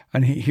pattern.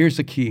 And here's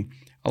the key.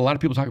 A lot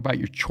of people talk about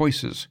your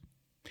choices,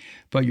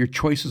 but your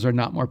choices are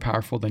not more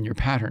powerful than your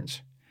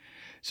patterns.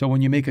 So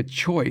when you make a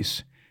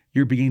choice,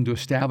 you're beginning to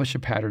establish a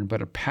pattern,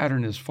 but a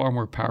pattern is far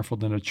more powerful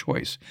than a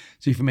choice.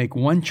 So if you make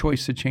one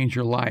choice to change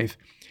your life,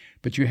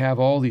 but you have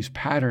all these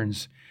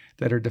patterns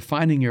that are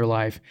defining your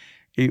life,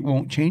 it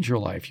won't change your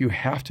life. You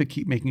have to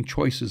keep making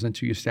choices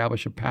until you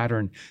establish a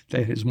pattern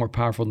that is more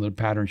powerful than the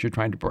patterns you're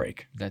trying to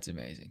break. That's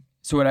amazing.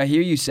 So what I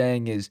hear you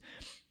saying is,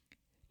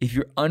 if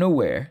you're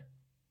unaware,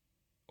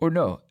 or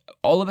no,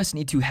 all of us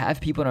need to have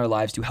people in our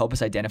lives to help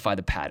us identify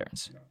the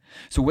patterns.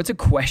 So what's a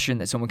question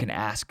that someone can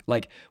ask?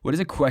 What is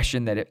a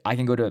question that I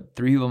can go to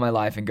 3 people in my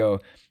life and go,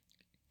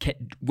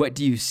 what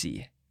do you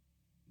see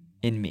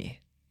in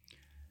me?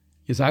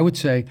 Yes, I would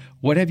say,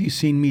 what have you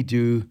seen me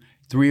do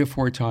 3 or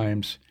 4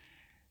 times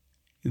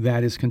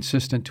that is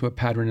consistent to a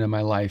pattern in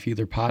my life,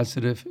 either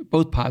positive,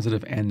 both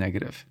positive and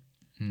negative?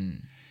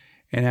 And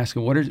ask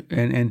them,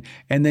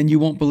 and then you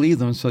won't believe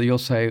them, so you'll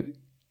say,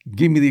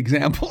 give me the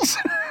examples.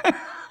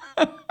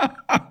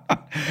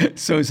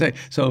 So I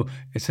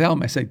tell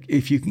them, I said,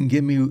 if you can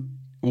give me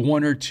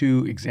 1 or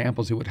 2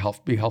 examples, it would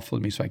be helpful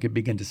to me, so I could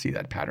begin to see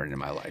that pattern in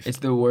my life. It's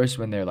the worst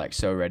when they're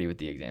so ready with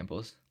the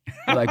examples.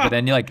 Like, but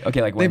then you're like,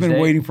 okay, like They've Wednesday,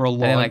 been waiting for a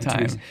and then, long like, 2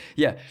 weeks. time.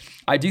 Yeah,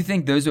 I do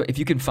think those are, if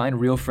you can find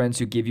real friends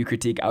who give you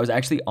critique. I was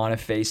actually on a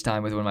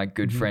FaceTime with one of my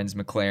good friends,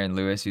 McLaren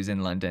Lewis, who's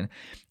in London,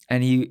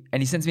 and he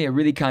sends me a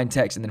really kind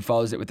text and then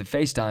follows it with the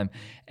FaceTime,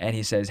 and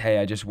he says, "Hey,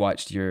 I just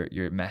watched your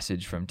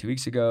message from 2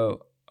 weeks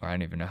ago, or I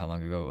don't even know how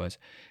long ago it was,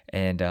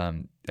 and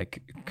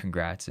like,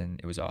 congrats, and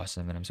it was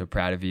awesome, and I'm so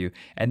proud of you."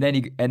 And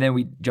then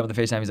we jump on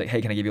the FaceTime. He's like,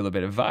 "Hey, can I give you a little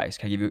bit of advice?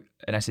 Can I give you?"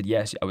 And I said,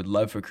 "Yes, I would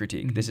love for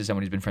critique. This is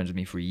someone who's been friends with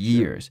me for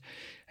years."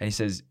 And he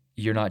says,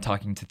 "You're not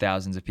talking to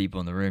thousands of people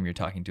in the room. You're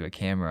talking to a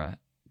camera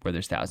where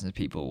there's thousands of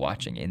people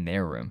watching in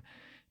their room.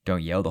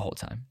 Don't yell the whole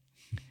time."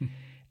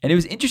 And it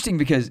was interesting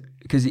because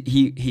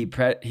he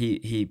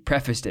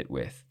prefaced it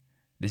with,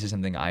 "This is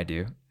something I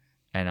do,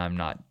 and I'm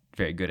not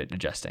very good at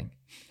adjusting."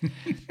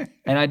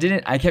 And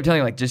I kept telling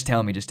him, like, "Just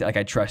tell me, like,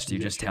 I trust you.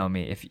 Just tell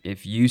me.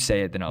 If you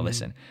say it, then I'll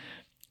listen."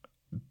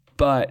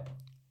 But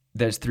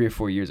there's 3 or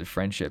 4 years of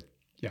friendship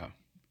Yeah.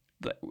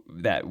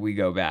 that we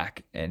go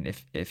back, and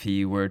if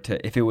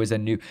it was a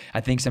new,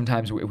 I think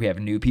sometimes we have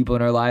new people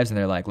in our lives, and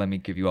they're like, "Let me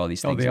give you all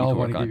these things." Oh, they that you all can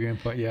want work to on. give you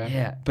input. Yeah.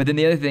 Yeah. But then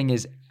the other thing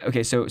is,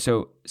 okay, so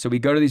we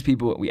go to these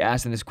people, we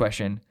ask them this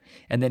question,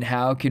 and then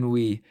how can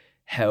we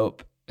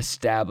help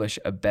establish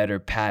a better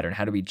pattern?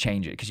 How do we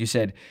change it? Because you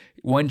said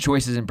one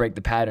choice doesn't break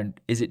the pattern.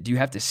 Do you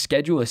have to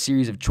schedule a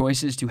series of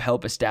choices to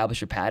help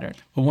establish a pattern?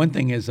 Well, one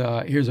thing is,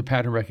 here's a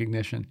pattern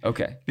recognition.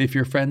 Okay. If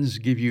your friends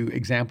give you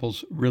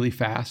examples really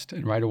fast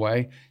and right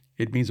away,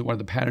 it means that one of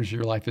the patterns of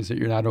your life is that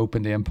you're not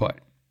open to input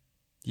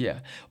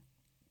Yeah.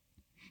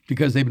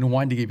 because they've been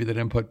wanting to give you that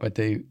input, but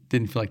they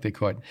didn't feel like they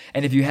could.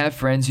 And if you have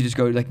friends who just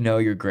go like, "No,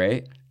 you're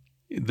great,"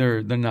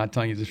 They're not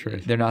telling you the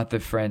truth. they're not the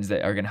friends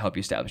that are going to help you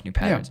establish new Yeah,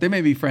 patterns. they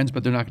may be friends,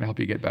 but they're not going to help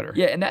you get better.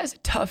 Yeah, and that's a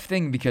tough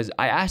thing because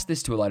I ask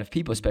this to a lot of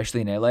people,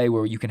 especially in LA,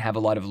 where you can have a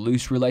lot of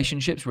loose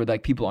relationships where,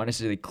 like, people aren't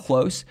necessarily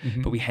close,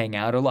 but we hang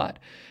out a lot.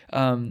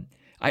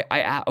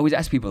 I always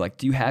ask people, like,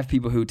 do you have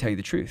people who tell you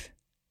the truth?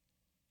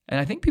 And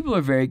I think people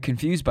are very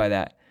confused by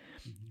that.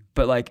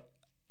 But, like,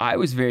 I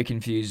was very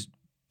confused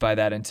by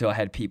that until I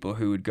had people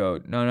who would go,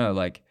 no,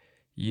 like,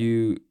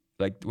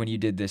 when you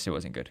did this, it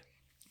wasn't good.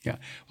 Yeah.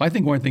 Well, I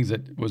think one of the things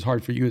that was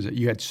hard for you is that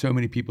you had so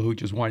many people who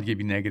just wanted to give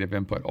you negative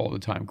input all the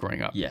time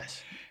growing up.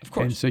 Yes, of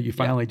course. And so you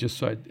finally just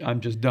said, "I'm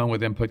just done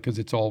with input because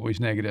it's always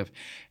negative."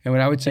 And what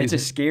I would say It's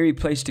is a scary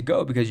place to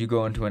go because you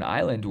go into an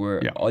island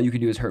where all you can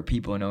do is hurt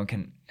people and no one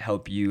can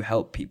help you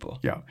help people.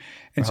 yeah.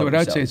 And Or so help what I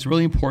would say, yourself. it's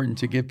really important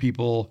to give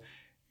people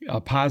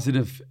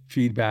positive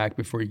feedback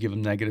before you give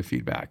them negative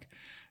feedback.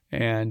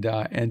 And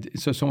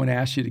so someone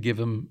asks you to give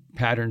them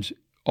patterns,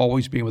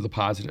 always being with a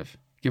positive.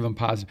 Give them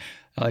positive.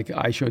 Like,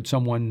 I showed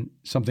someone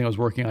something I was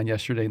working on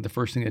yesterday, and the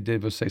first thing I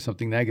did was say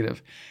something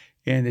negative.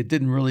 And it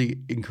didn't really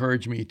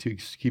encourage me to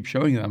keep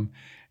showing them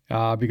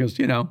because,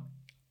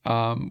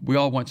 we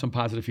all want some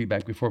positive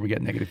feedback before we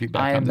get negative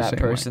feedback. I am I'm the that same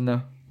way. person,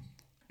 though.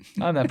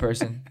 I'm that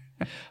person.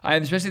 I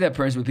am especially that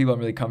person with people I'm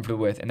really comfortable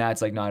with, and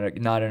that's like not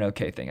an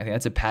okay thing. I think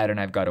that's a pattern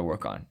I've got to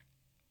work on,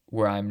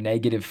 where I'm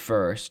negative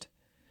first,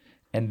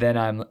 and then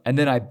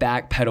I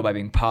backpedal by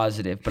being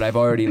positive, but I've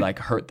already like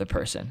hurt the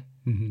person,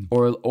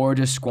 or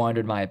just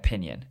squandered my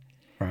opinion.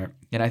 Right.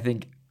 And I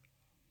think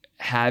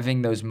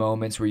having those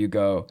moments where you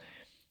go,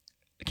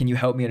 "Can you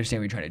help me understand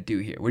what you're trying to do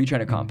here? What are you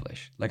trying to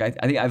accomplish?" Like, I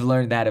think I've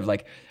learned that of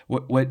like,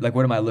 what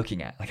am I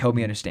looking at? Like, help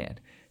me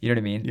understand. You know what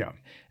I mean? Yeah.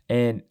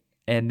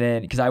 And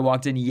then, because I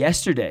walked in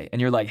yesterday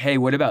and you're like, "Hey,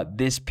 what about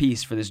this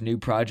piece for this new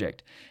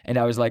project?" And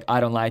I was like, "I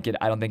don't like it.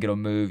 I don't think it'll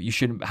move. You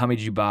shouldn't, how many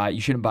did you buy?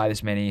 You shouldn't buy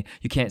this many.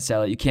 You can't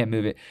sell it. You can't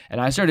move it."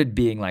 And I started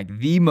being like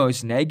the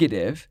most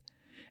negative,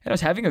 and I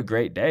was having a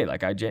great day.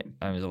 Like, I was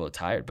a little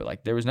tired, but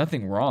like there was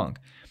nothing wrong.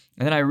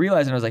 And then I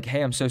realized, and I was like,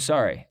 "Hey, I'm so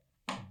sorry."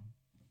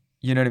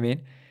 You know what I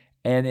mean?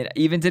 And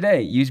even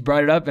today, you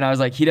brought it up, and I was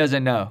like, "He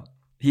doesn't know.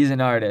 He's an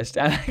artist."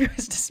 I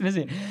was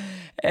dismissing.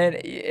 And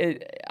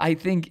I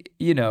think,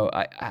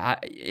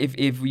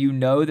 if you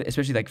know that,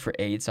 especially like for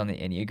 8s on the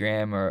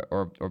Enneagram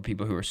or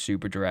people who are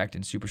super direct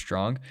and super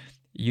strong,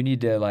 you need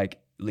to like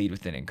lead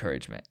with an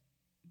encouragement.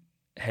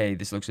 "Hey,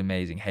 this looks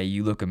amazing. Hey,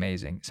 you look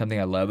amazing. Something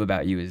I love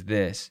about you is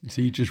this."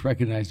 So you just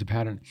recognize the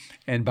pattern.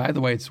 And by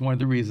the way, it's one of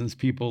the reasons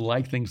people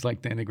like things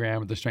like the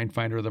Enneagram or the Strength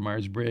Finder or the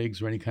Myers-Briggs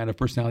or any kind of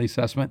personality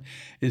assessment,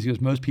 is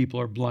because most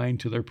people are blind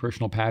to their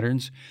personal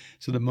patterns.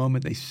 So the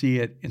moment they see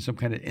it in some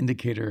kind of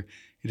indicator,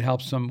 it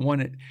helps them.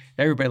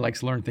 Everybody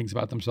likes to learn things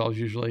about themselves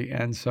usually.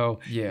 And so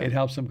it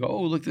helps them go,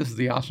 "Oh, look, this is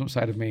the awesome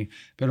side of me."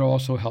 But it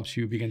also helps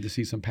you begin to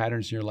see some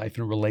patterns in your life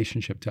in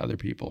relationship to other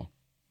people.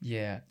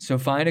 Yeah. So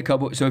find a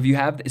couple. So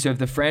if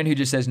the friend who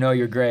just says, "No,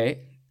 you're great,"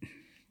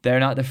 they're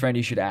not the friend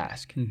you should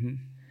ask. Mm-hmm.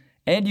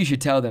 And you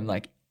should tell them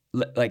like,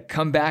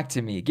 "Come back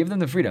to me." Give them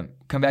the freedom.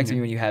 Come back to me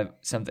when you have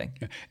something.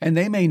 Yeah. And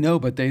they may know,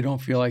 but they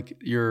don't feel like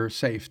you're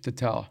safe to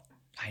tell.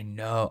 I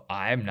know.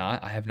 I am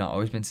not. I have not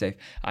always been safe.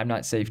 I'm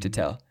not safe to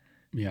tell.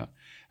 Yeah.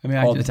 I mean,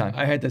 All the time.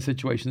 I had that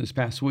situation this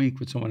past week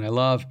with someone I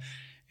love,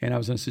 and I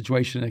was in a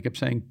situation, and I kept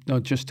saying, "No,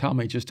 just tell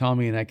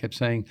me. And I kept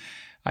saying,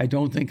 "I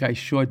don't think I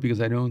should,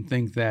 because I don't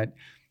think that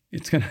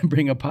it's going to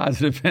bring a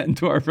positive end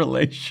to our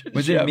relationship.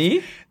 Was it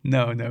me?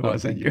 No, it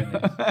wasn't you.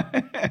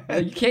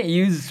 You can't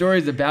use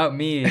stories about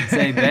me and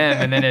say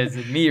them, and then it's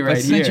me right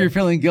But here. since you're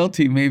feeling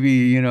guilty,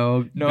 maybe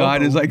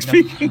God is like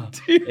speaking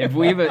to you.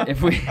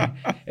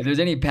 If there's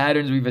any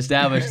patterns we've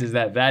established, is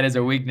that is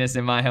a weakness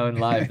in my own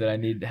life that I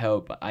need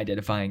help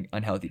identifying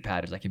unhealthy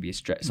patterns. I can be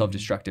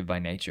self-destructive by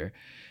nature,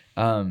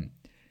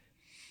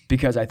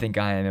 because I think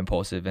I am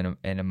impulsive and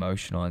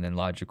emotional and then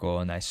logical,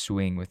 and I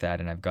swing with that,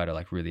 and I've got to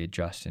like really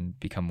adjust and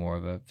become more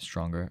of a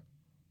stronger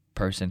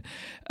person.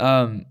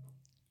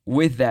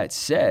 With that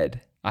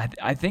said,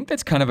 I think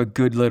that's kind of a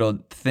good little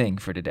thing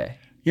for today.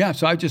 Yeah,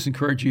 so I just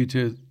encourage you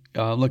to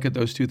look at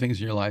those two things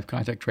in your life: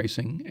 contact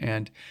tracing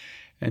and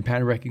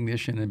pattern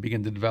recognition, and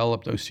begin to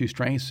develop those two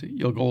strengths.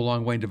 You'll go a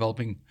long way in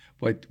developing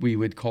what we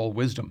would call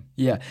wisdom.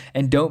 Yeah,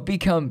 and don't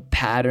become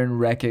pattern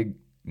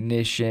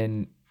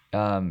recognition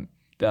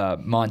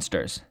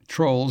monsters,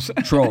 Trolls.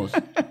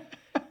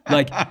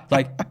 like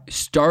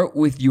start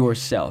with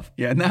yourself.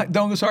 Yeah,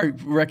 don't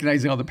start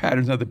recognizing all the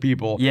patterns of other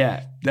people.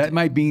 Yeah, That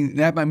might mean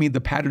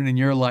the pattern in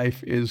your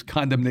life is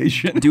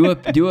condemnation. do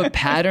a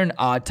pattern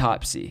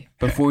autopsy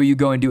before you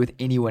go and do it with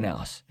anyone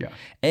else. Yeah.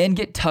 And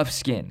get tough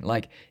skin.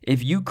 Like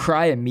if you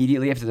cry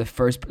immediately after the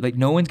first, like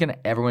no one's gonna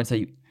ever want to tell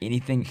you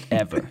anything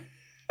ever.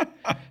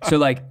 So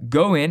like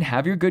go in,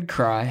 have your good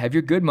cry, have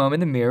your good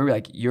moment in the mirror,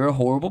 like you're a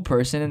horrible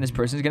person and this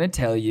person's gonna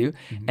tell you,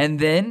 and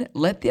then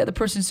let the other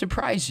person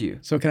surprise you.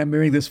 So can I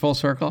bring this full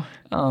circle?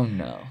 Oh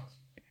no.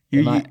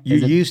 You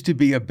Is it- used to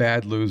be a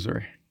bad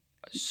loser.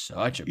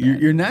 Such a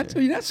bad You're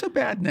not so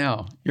bad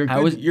now.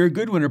 You're a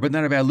good winner, but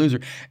not a bad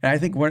loser. And I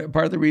think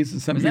part of the reason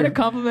Is that a some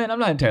compliment? I'm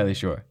not entirely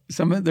sure.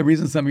 of the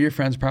reasons some of your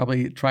friends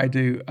probably tried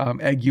to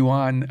egg you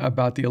on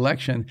about the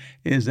election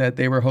is that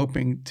they were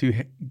hoping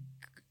to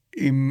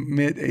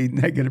emit a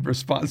negative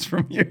response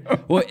from you.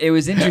 Well, it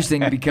was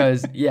interesting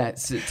because but you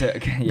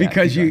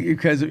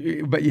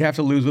have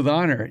to lose with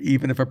honor,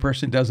 even if a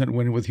person doesn't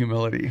win with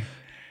humility.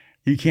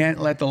 You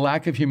can't let the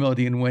lack of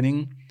humility in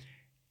winning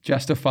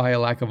justify a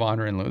lack of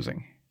honor in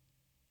losing.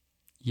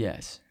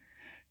 Yes.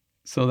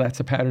 So that's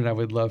a pattern I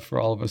would love for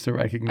all of us to I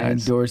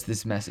recognize. endorse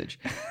this message.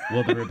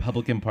 Will the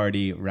Republican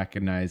Party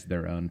recognize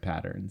their own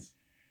patterns?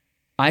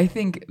 I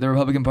think the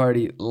Republican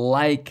Party,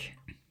 like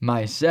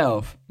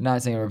myself,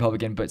 not saying a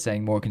Republican, but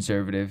saying more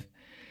conservative,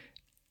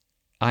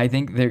 I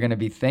think they're going to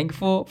be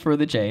thankful for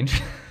the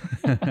change.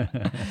 And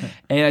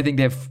I think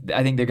they're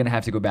going to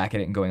have to go back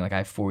at it and going like, I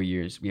have 4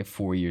 years. We have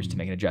 4 years to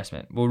make an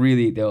adjustment. Well,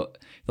 really, they'll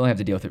only have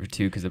to deal with it for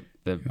 2 because it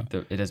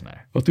doesn't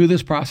matter. Well, through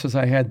this process,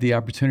 I had the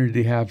opportunity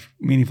to have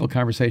meaningful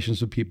conversations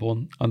with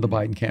people on the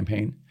Biden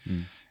campaign.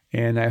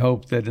 And I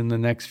hope that in the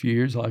next few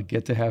years, I'll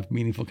get to have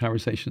meaningful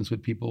conversations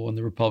with people in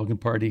the Republican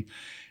Party,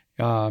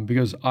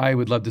 because I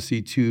would love to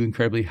see two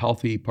incredibly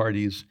healthy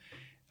parties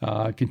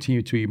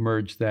continue to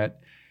emerge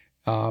that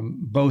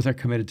both are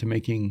committed to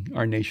making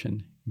our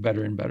nation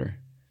better and better.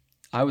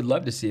 I would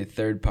love to see a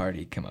third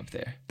party come up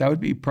there. That would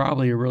be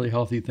probably a really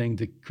healthy thing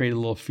to create a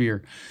little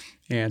fear.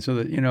 And so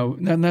that,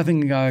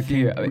 nothing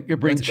can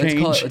bring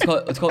change.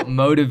 Let's call it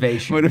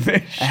motivation.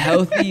 Motivation. A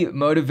healthy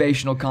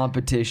motivational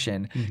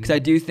competition. Because I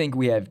do think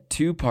we have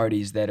two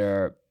parties that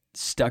are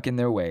stuck in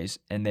their ways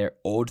and their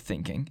old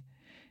thinking.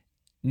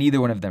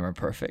 Neither one of them are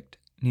perfect.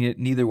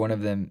 Neither one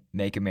of them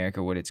make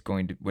America what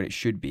it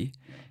should be.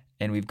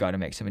 And we've got to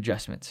make some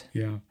adjustments.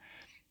 Yeah.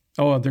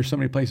 Oh, there's so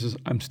many places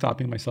I'm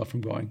stopping myself from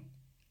going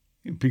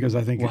because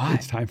I think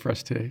it's time for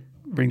us to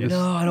bring this.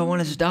 No, I don't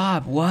want to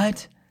stop.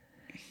 What?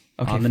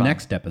 Okay, on the fine.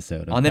 next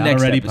episode of on the Battle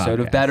next Ready episode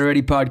of Podcast. Battle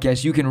Ready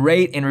Podcast. You can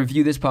rate and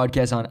review this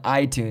podcast on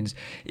iTunes.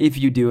 If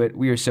you do it,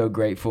 we are so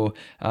grateful.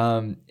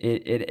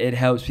 It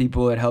helps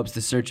people. It helps the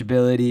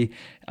searchability.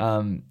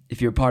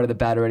 If you're part of the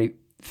Battle Ready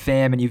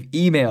fam and you've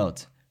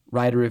emailed,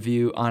 write a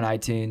review on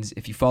iTunes.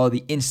 If you follow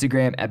the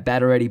Instagram at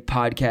Battle Ready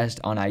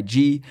Podcast on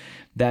IG,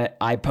 that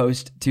I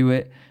post to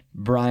it.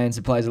 Brian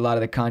supplies a lot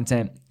of the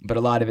content, but a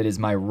lot of it is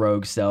my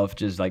rogue self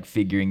just like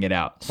figuring it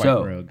out. Quite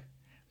rogue.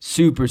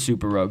 Super,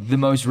 super rogue. The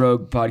most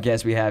rogue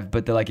podcast we have,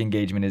 but the like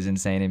engagement is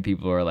insane and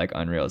people are like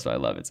unreal. So I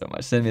love it so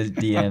much. Send us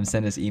DMs,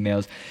 send us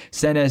emails,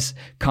 send us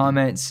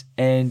comments,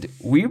 and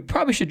we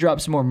probably should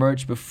drop some more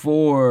merch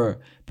before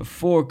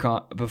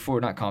Christmas.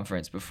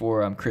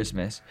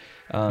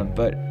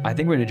 But I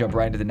think we're gonna jump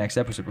right into the next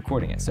episode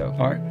recording it. So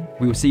All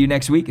right. we will see you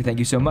next week. Thank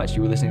you so much.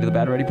 You were listening to the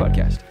Battle Ready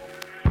Podcast.